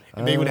song,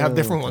 and they would have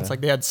different ones.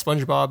 Like they had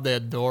SpongeBob, they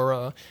had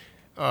Dora.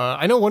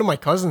 I know one of my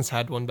cousins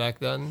had one back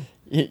then.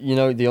 You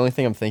know, the only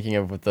thing I'm thinking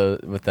of with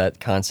that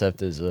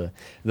concept is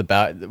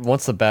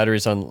once the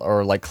batteries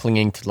are like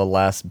clinging to the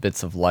last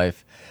bits of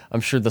life,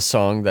 I'm sure the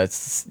song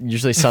that's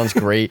usually sounds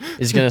great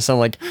is gonna sound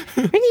like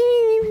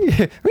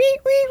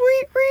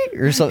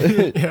or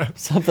something. Yeah,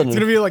 something. It's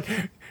gonna be like,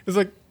 it's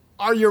like,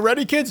 are you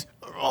ready, kids?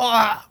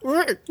 Oh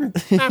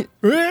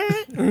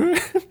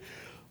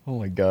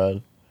my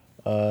god.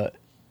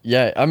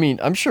 Yeah, I mean,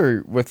 I'm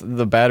sure with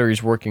the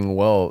batteries working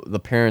well, the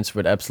parents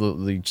would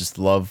absolutely just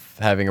love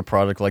having a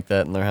product like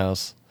that in their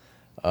house.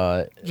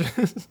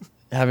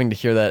 Having to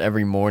hear that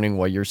every morning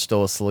while you're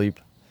still asleep.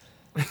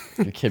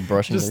 Your kid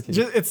brushing their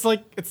teeth.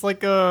 It's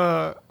like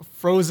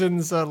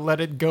Frozen's Let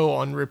It Go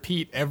on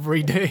repeat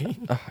every day.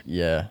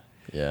 Yeah.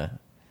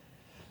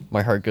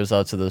 My heart goes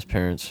out to those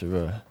parents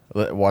who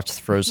watch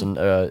Frozen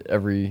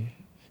every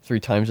 3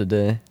 times a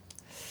day.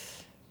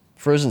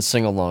 Frozen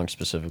sing-along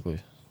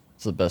specifically.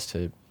 It's the best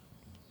tape.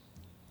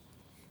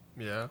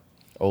 Yeah.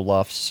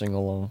 Olaf's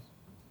sing-along.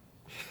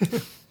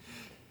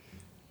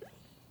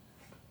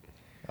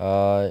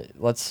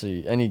 Let's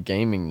see. Any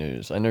gaming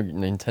news? I know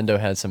Nintendo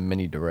had some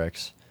mini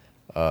directs.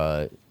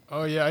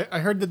 Oh yeah, I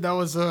heard that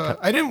was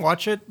I didn't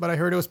watch it, but I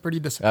heard it was pretty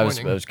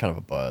disappointing. It was kind of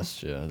a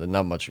bust. Yeah,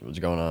 not much was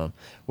going on.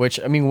 Which,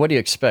 I mean, what do you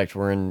expect?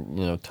 We're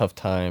in tough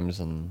times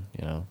and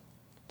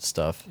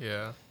stuff.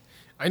 Yeah,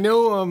 I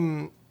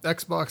know.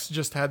 Xbox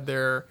just had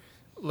their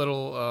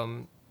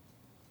little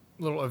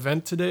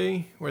event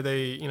today where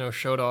they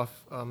showed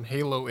off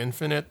Halo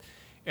Infinite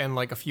and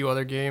like a few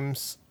other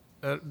games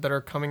that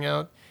are coming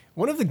out.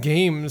 One of the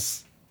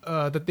games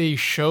that they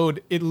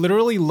showed, it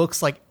literally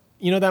looks like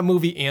that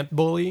movie Ant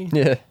Bully.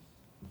 Yeah.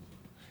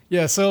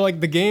 Yeah, so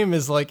like the game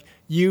is like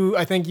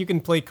I think you can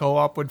play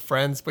co-op with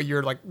friends, but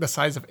you're like the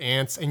size of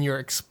ants and you're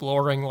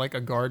exploring like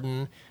a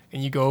garden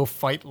and you go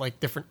fight like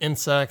different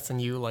insects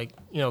and you like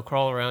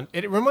crawl around.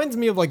 It reminds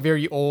me of like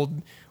very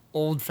old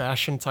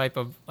old-fashioned type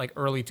of like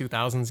early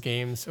 2000s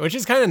games, which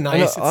is kind of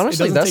nice.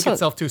 Honestly, it doesn't take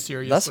itself too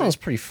seriously. That sounds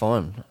pretty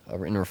fun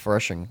and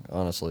refreshing,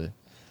 honestly.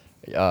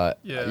 Yeah.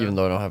 Even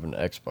though I don't have an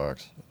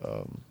Xbox.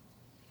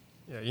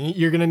 Yeah,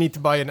 you're gonna need to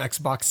buy an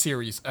Xbox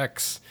Series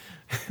X.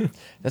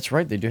 That's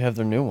right. They do have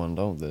their new one,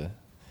 don't they?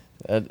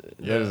 That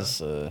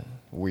is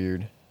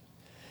weird.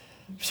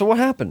 So what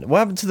happened? What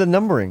happened to the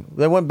numbering?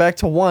 They went back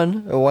to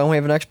 1. Why don't we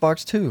have an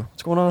Xbox 2?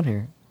 What's going on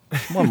here?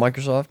 Come on,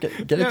 Microsoft,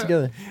 get it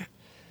together.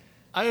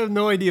 I have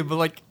no idea, but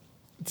like,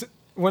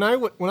 when I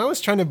was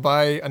trying to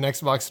buy an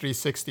Xbox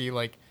 360,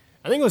 like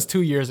I think it was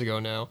 2 years ago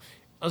now,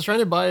 I was trying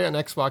to buy an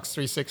Xbox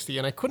 360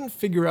 and I couldn't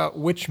figure out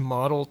which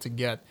model to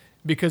get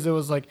because it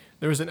was like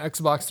there was an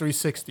Xbox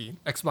 360,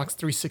 Xbox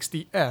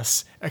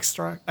 360S,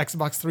 Xbox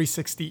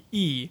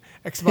 360E,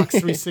 Xbox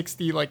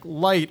 360 like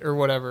Lite or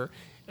whatever,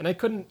 and I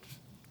couldn't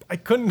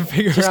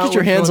figure out. Just get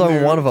your hands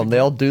on one of them. They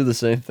all do the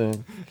same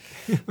thing.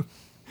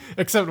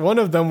 Except one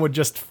of them would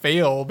just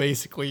fail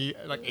basically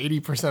like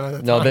 80% of the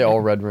time. No, they all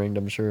red ringed.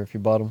 I'm sure if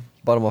you bought them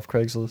off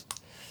Craigslist.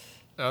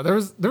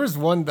 There was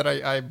one that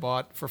I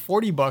bought for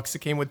 $40. It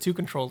came with 2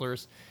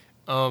 controllers,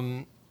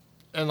 and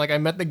like I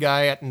met the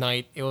guy at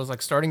night. It was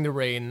like starting to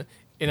rain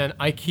in an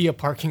IKEA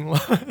parking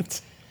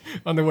lot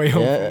on the way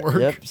home from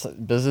work.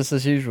 Yep, business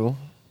as usual.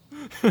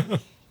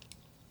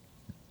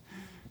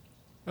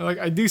 Like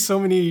I do so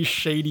many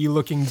shady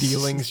looking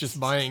dealings, just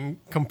buying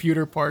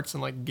computer parts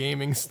and like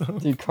gaming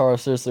stuff. Dude, Carl,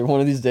 seriously, one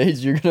of these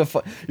days you're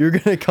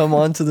gonna come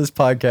onto this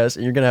podcast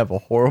and you're gonna have a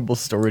horrible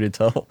story to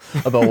tell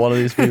about one of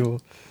these people.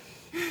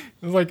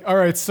 It's like, all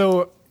right,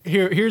 so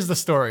here's the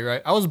story,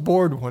 right? I was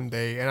bored one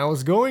day and I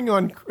was going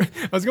on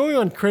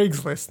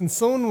Craigslist and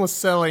someone was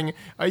selling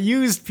a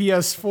used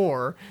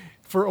PS4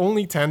 for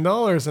only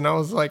 $10, and I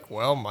was like,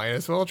 well, might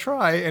as well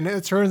try. And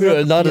it turns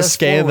out not a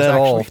scam at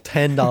all.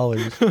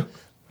 $10.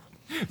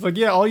 It's like,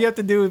 yeah, all you have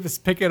to do is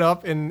pick it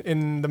up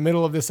in the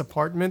middle of this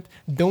apartment.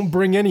 Don't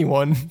bring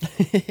anyone.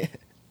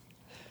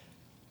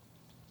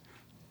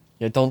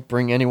 Yeah, don't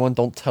bring anyone.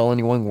 Don't tell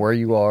anyone where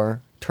you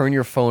are. Turn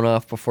your phone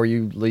off before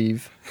you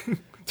leave.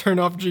 Turn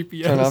off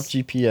GPS. Turn off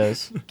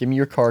GPS. Give me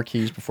your car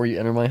keys before you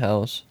enter my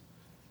house.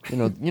 You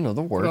know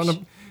the works.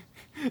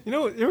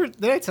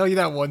 Did I tell you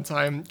that one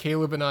time,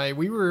 Caleb and I,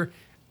 we were,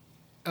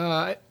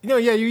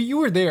 you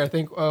were there, I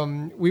think.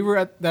 We were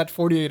at that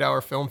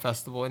 48-hour film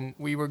festival, and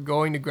we were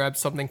going to grab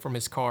something from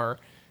his car.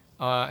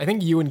 I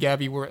think you and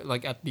Gabby were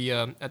like at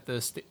the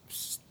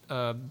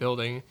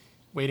building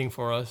waiting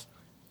for us.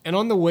 And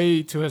on the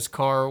way to his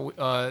car,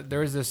 there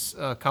was this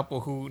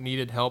couple who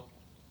needed help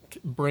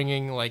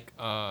bringing like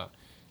a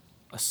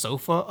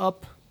sofa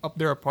up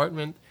their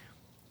apartment.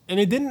 And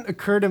it didn't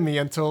occur to me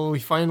until we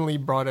finally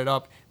brought it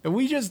up that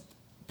we just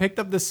picked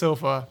up the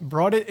sofa,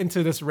 brought it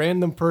into this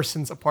random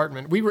person's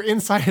apartment. We were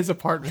inside his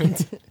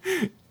apartment.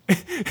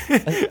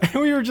 And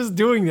we were just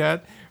doing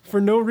that for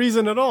no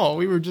reason at all.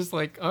 We were just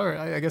like, all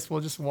right, I guess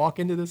we'll just walk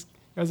into this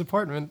guy's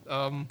apartment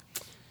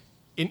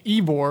in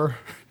Ybor.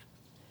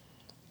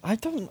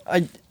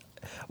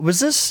 Was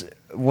this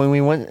when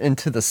we went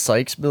into the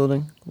Sykes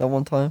building that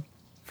one time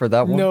for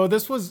that one? No,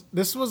 this was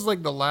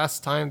like the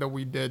last time that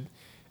we did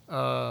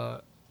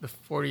the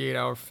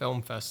 48-hour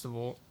film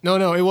festival.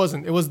 No, it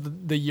wasn't. It was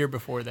the year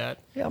before that.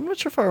 Yeah, I'm not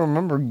sure if I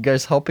remember you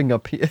guys helping a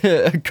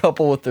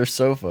couple with their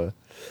sofa.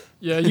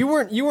 Yeah, you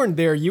weren't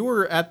there. You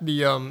were at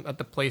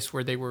the place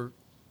where they were,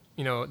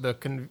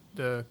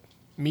 the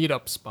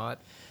meetup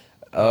spot.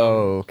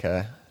 Oh,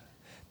 okay.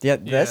 Yeah,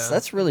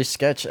 that's really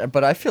sketch.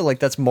 But I feel like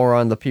that's more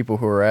on the people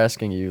who are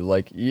asking you.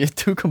 Like,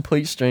 two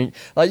complete strangers.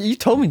 Like, you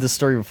told me this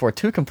story before.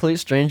 2 complete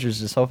strangers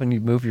just helping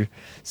you move your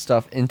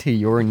stuff into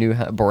your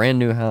brand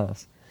new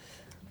house.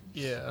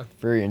 Yeah.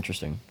 Very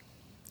interesting.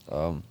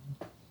 But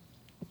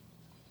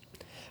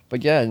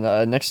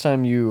yeah, next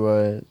time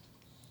you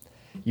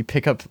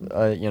pick up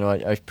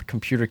a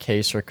computer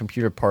case or a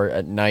computer part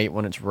at night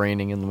when it's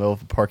raining in the middle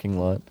of a parking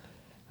lot,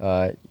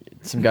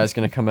 some guy's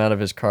gonna come out of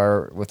his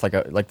car with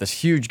like this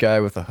huge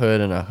guy with a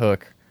hood and a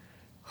hook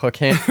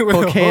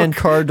hand,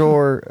 car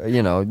door,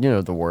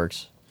 the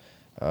works.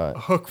 A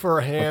hook for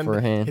a hand. Hook for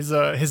a hand.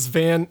 His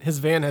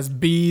van has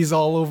bees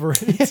all over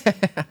it.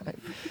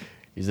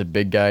 He's a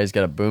big guy. He's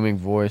got a booming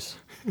voice.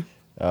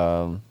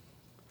 Yeah,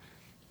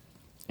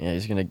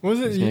 he's gonna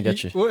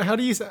get you. How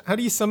do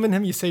you summon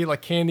him? You say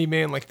like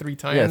Candyman like 3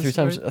 times. Yeah, 3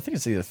 times. Right? I think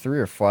it's either 3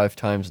 or 5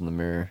 times in the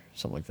mirror,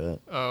 something like that.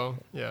 Oh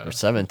yeah. Or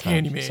 7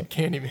 times. Candyman. The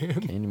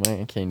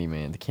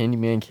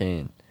Candyman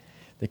can.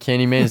 The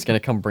Candyman is gonna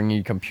come bring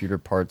you computer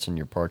parts in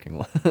your parking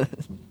lot.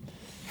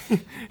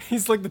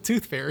 He's like the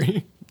Tooth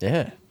Fairy.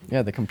 Yeah,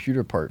 the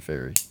computer part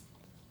fairy.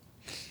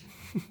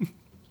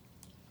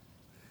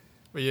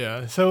 But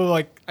yeah, so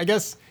like I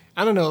guess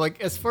I don't know.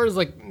 Like as far as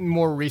like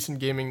more recent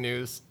gaming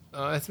news,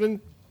 it's been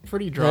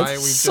pretty dry.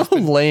 That's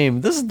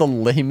lame. This is the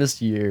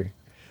lamest year.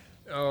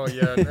 Oh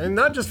yeah, and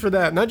not just for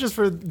that, not just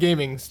for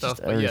gaming stuff,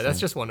 but yeah, that's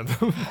just one of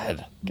them.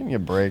 God, give me a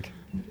break.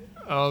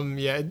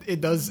 Yeah,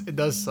 it does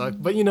suck.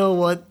 But you know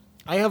what?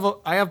 I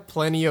have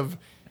plenty of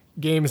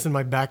games in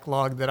my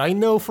backlog that I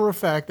know for a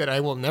fact that I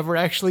will never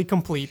actually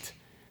complete.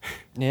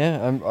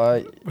 Yeah,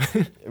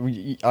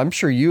 I'm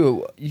sure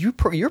you're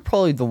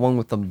probably the one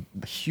with the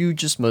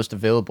hugest, most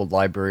available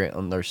library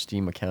on their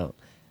Steam account.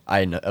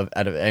 I know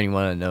out of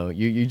anyone I know.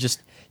 You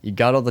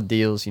got all the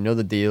deals. You know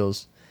the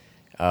deals,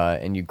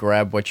 and you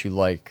grab what you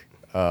like.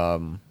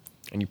 And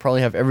you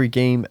probably have every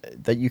game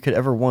that you could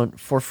ever want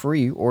for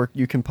free, or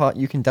you can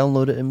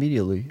download it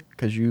immediately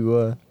because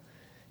you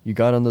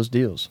got on those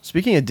deals.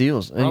 Speaking of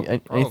deals,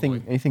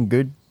 anything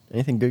good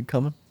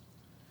coming?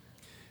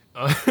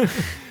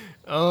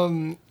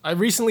 I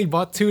recently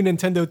bought 2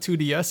 Nintendo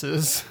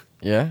 2DSs.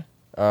 Yeah.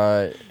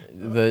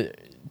 The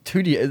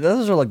 2D,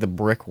 those are like the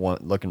brick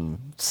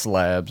looking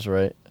slabs,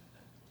 right?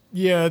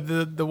 Yeah,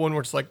 the one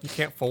where it's like you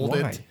can't fold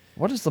Why? it.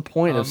 What is the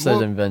point of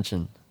said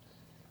invention?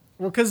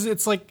 Well, because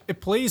it's like it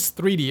plays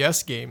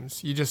 3DS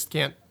games. You just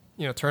can't,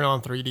 turn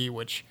on 3D,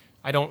 which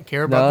I don't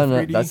care about the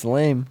 3D. No, that's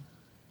lame.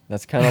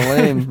 That's kind of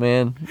lame,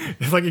 man.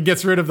 It's like it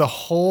gets rid of the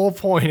whole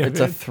point of it. It's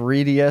a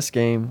 3DS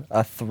game.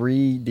 A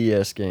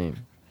 3DS game.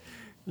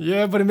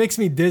 Yeah, but it makes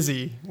me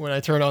dizzy when I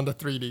turn on the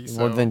 3D.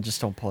 So. Well, then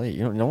just don't play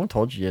it. No one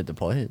told you had to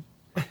play it.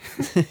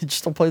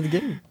 Just don't play the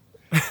game.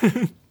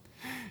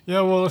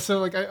 Yeah, well, so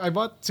like I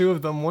bought 2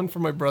 of them, one for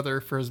my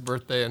brother for his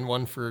birthday and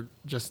one for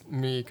just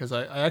me because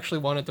I actually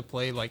wanted to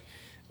play like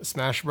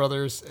Smash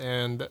Brothers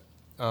and.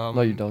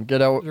 No, you don't.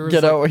 Get out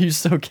while you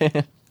still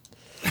can.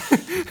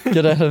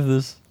 Get out of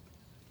this.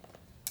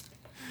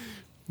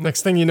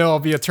 Next thing you know, I'll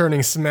be a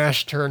turning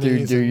Smash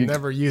tourneys and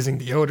never using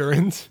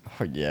deodorant.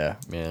 Oh yeah,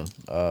 man.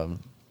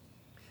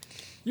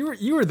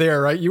 You were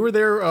there, right? You were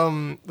there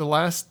the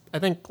last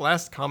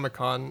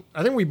Comic-Con.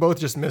 I think we both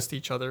just missed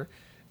each other.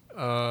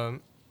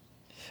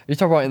 You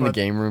talk about in the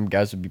game room,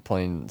 guys would be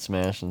playing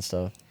Smash and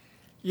stuff.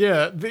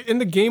 Yeah, in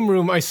the game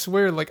room, I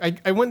swear, like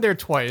I went there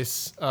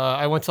twice.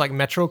 I went to like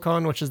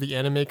MetroCon, which is the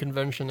anime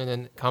convention, and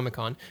then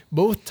Comic-Con.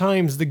 Both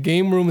times, the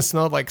game room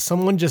smelled like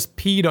someone just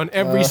peed on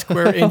every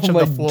square inch of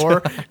the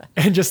floor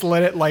and just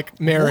let it like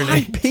marinate.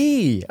 Why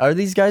pee? Are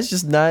these guys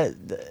just not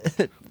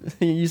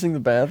using the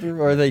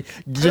bathroom, or are they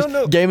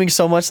just gaming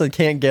so much they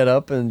can't get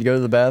up and go to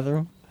the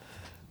bathroom?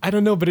 I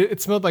don't know, but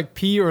it smelled like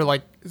pee or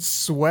like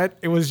sweat.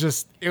 It was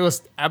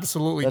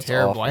absolutely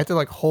terrible. Awful. I had to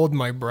like hold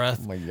my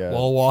breath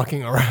while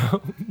walking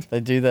around. They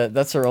do that.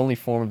 That's their only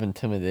form of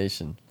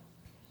intimidation.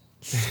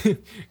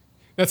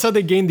 That's how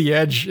they gain the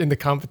edge in the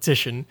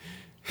competition.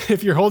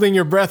 If you're holding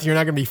your breath, you're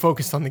not going to be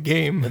focused on the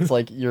game. It's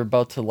like you're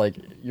about to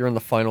you're in the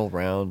final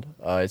round.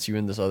 It's you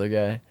and this other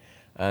guy.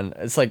 And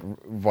it's like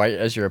right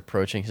as you're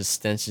approaching, his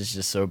stench is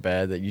just so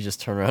bad that you just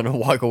turn around and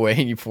walk away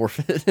and you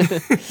forfeit.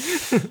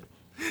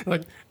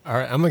 Like, all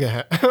right,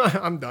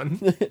 I'm done.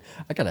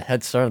 I got a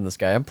head start on this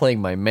guy. I'm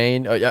playing my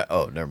main. Oh yeah.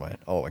 Oh, never mind.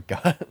 Oh my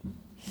god.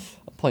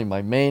 I'm playing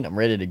my main. I'm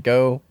ready to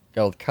go.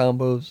 Got all the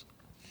combos.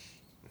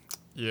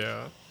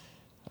 Yeah,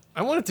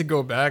 I wanted to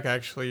go back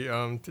actually.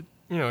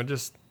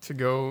 Just to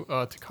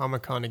go to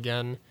Comic-Con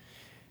again.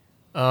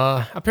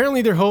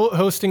 Apparently they're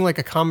hosting like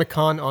a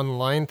Comic-Con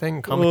online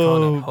thing.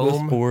 Comic-Con at home.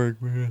 That's boring,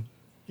 man.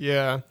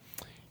 Yeah,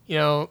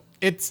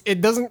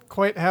 it doesn't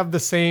quite have the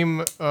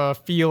same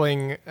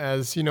feeling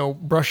as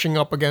brushing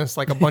up against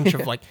like a bunch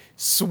of like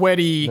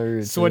sweaty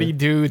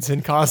dudes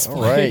in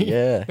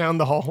cosplay down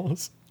the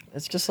halls.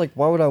 It's just like,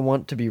 why would I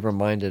want to be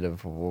reminded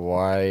of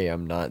why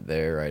I'm not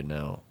there right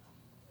now?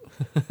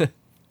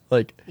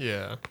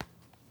 Yeah,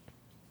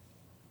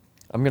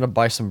 I'm gonna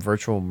buy some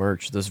virtual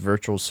merch. This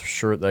virtual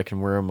shirt that I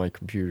can wear on my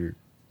computer.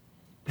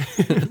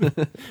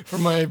 For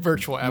my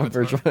virtual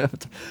avatar.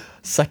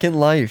 Second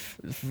Life,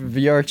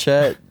 VR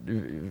chat,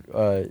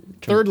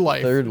 Third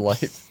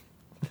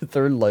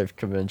Life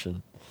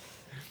convention.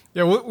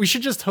 Yeah, we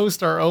should just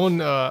host our own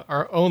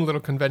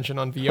little convention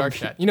on VR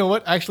chat. You know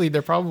what? Actually,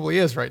 there probably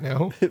is right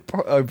now.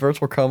 A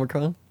virtual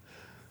Comic-Con.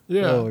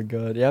 Yeah. Oh my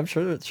god. Yeah, I'm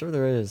sure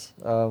there is.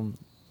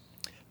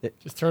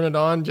 Just turn it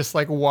on. Just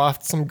like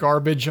waft some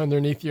garbage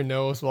underneath your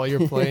nose while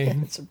you're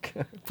playing.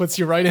 Puts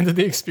you right into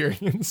the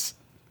experience.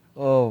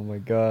 Oh my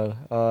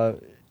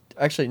god.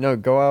 Actually, no.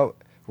 Go out,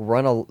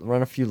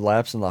 run a few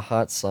laps in the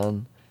hot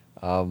sun.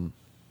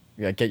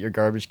 Get your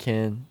garbage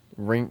can.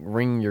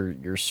 Wring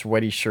your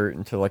sweaty shirt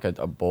into like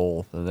a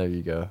bowl, and there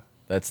you go.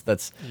 That's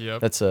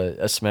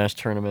a Smash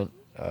tournament.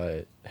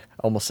 I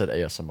almost said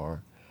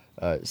ASMR.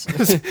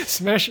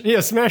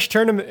 Smash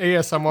tournament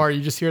ASMR.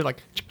 You just hear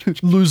like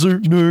loser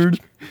nerd.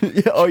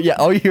 Yeah.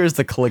 All you hear is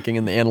the clicking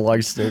and the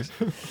analog sticks.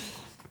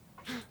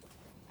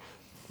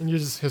 And you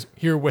just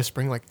hear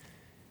whispering like,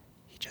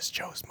 he just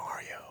chose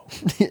Mario.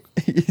 Did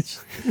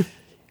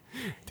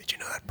you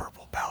know that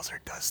purple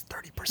Bowser does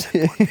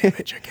 30% more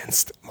damage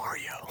against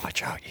Mario?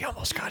 Watch out, he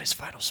almost got his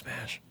final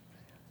smash.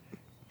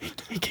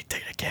 He kicked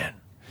it again.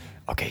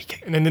 Okay.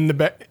 And then in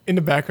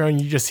the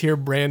background, you just hear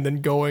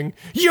Brandon going,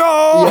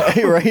 "Yo!"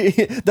 Yeah, right.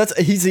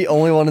 He's the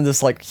only one in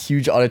this like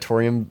huge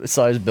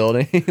auditorium-sized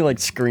building, like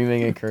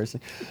screaming and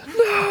cursing.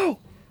 No.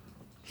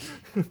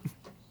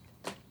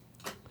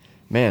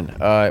 Man,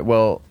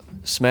 well,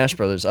 Smash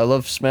Brothers. I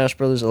love Smash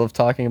Brothers. I love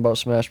talking about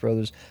Smash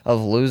Brothers. I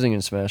love losing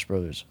in Smash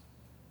Brothers.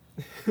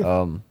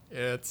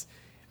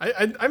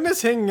 I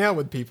miss hanging out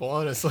with people,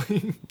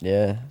 honestly.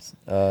 Yeah.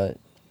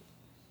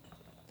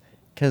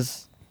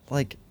 Because,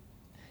 like,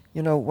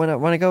 you know, when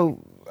I go,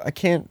 I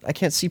can't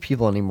see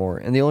people anymore.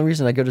 And the only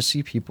reason I go to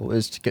see people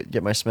is to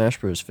get my Smash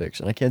Bros. Fix.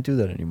 And I can't do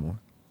that anymore.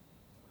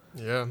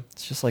 Yeah.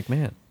 It's just like,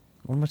 man,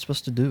 what am I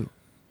supposed to do?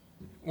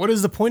 What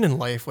is the point in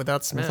life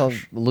without Smash? Without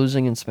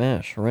losing in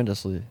Smash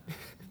horrendously.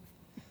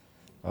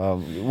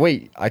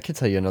 Wait, I could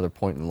tell you another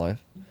point in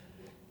life.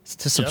 It's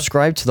to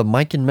subscribe to the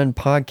Mike and Men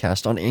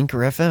podcast on Anchor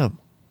FM.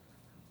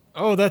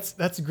 Oh,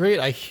 that's great.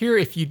 I hear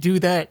if you do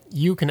that,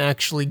 you can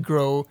actually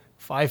grow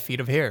 5 feet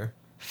of hair.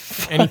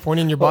 Any point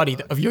in your body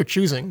of your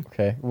choosing.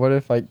 Okay, what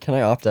if can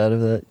I opt out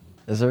of that?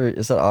 Is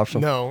that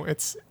optional? No,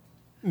 it's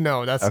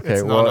not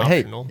Hey,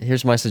 optional.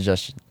 here's my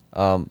suggestion.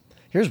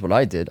 Here's what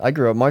I did. I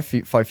grew up my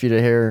 5 feet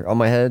of hair on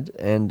my head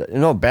and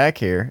back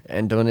hair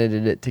and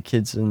donated it to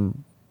kids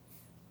in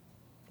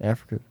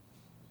Africa.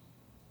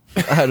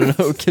 I don't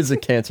know, kids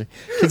with cancer.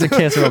 Kids with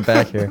cancer on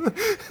back hair.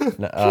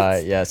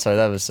 Yeah, sorry,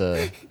 that was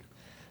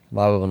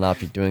I will not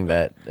be doing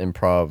that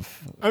improv.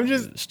 I'm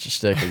just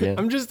stick again.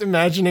 I'm just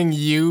imagining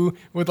you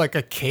with like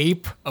a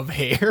cape of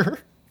hair.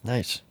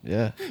 Nice,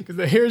 yeah. Because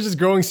the hair is just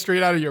growing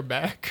straight out of your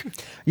back.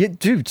 Yeah,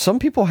 dude, some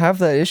people have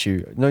that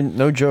issue.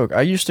 No joke.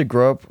 I used to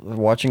grow up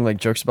watching like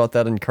jokes about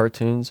that in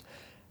cartoons,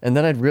 and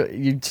then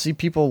you'd see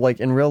people like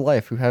in real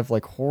life who have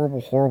like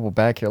horrible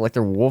back hair, like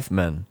they're wolf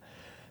men.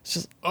 It's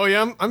just, oh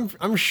yeah,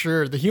 I'm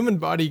sure the human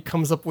body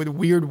comes up with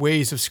weird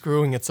ways of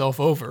screwing itself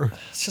over.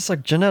 It's just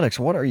like genetics.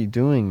 What are you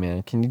doing,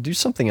 man? Can you do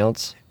something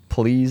else,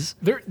 please?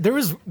 There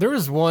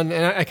was one,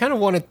 and I kind of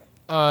want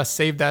to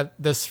save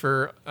this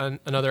for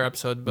another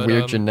episode. But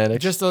weird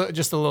genetics. Just a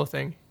little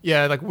thing.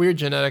 Yeah, like weird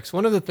genetics.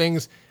 One of the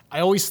things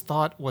I always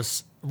thought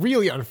was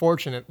really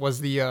unfortunate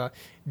was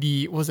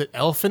was it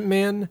Elephant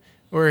Man,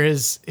 where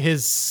his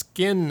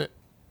skin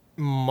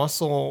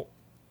muscle.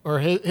 Or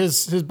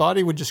his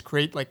body would just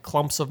create like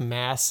clumps of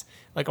mass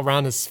like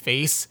around his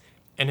face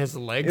and his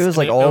legs. It was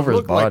like all over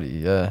his body,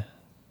 yeah.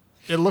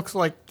 It looks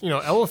like,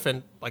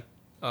 elephant like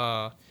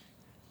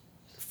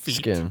feet.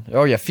 Skin.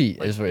 Oh yeah,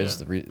 feet Like,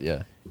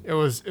 yeah. It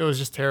was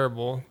just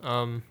terrible.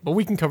 But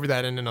we can cover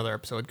that in another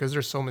episode because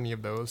there's so many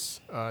of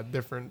those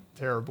different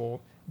terrible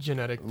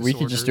genetic disorders. We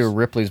could just do a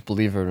Ripley's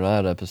Believe It or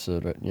Not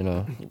episode, right?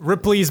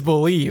 Ripley's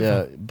Believe.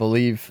 Yeah,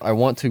 believe. I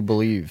want to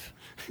believe.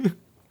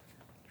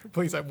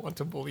 Please, I want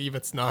to believe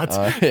it's not.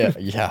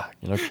 Yeah,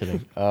 no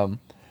kidding.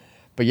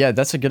 But yeah,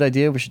 that's a good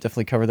idea. We should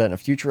definitely cover that in a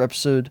future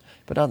episode,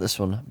 but not this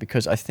one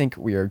because I think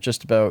we are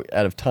just about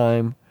out of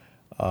time.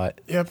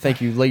 Yep.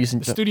 Thank you, ladies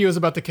and The gentlemen. studio is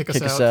about to kick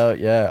us out.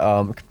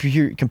 Yeah.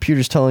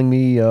 Computer's telling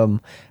me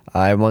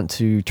I want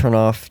to turn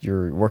off.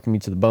 You're working me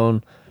to the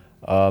bone.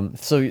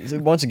 So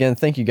once again,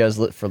 thank you guys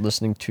for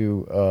listening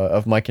to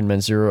of Mike and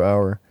Men Zero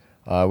Hour.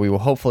 We will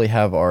hopefully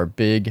have our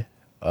big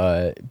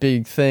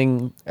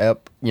thing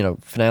up,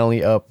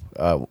 finale up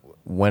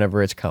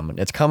whenever it's coming.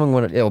 It's coming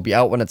it'll be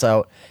out when it's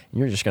out. And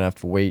you're just gonna have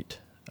to wait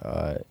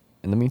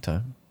in the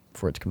meantime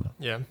for it to come out.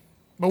 Yeah,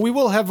 but we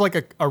will have like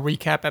a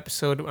recap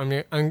episode.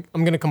 I'm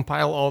gonna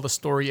compile all the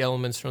story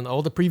elements from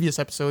all the previous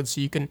episodes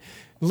so you can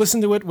listen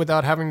to it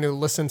without having to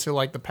listen to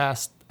like the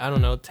past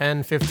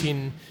 10,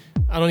 15.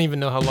 I don't even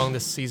know how long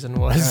this season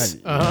was.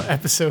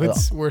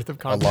 Episodes worth of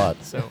content. A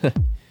lot. So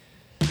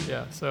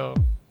yeah, so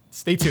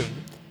stay tuned.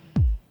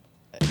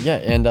 Yeah,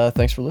 and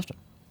thanks for listening.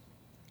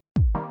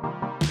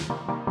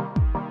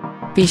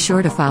 Be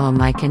sure to follow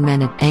Mike and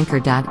Men at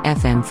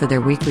Anchor.fm for their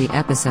weekly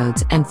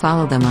episodes and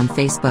follow them on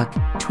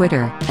Facebook,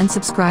 Twitter, and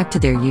subscribe to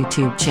their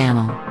YouTube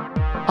channel.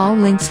 All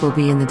links will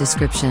be in the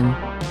description.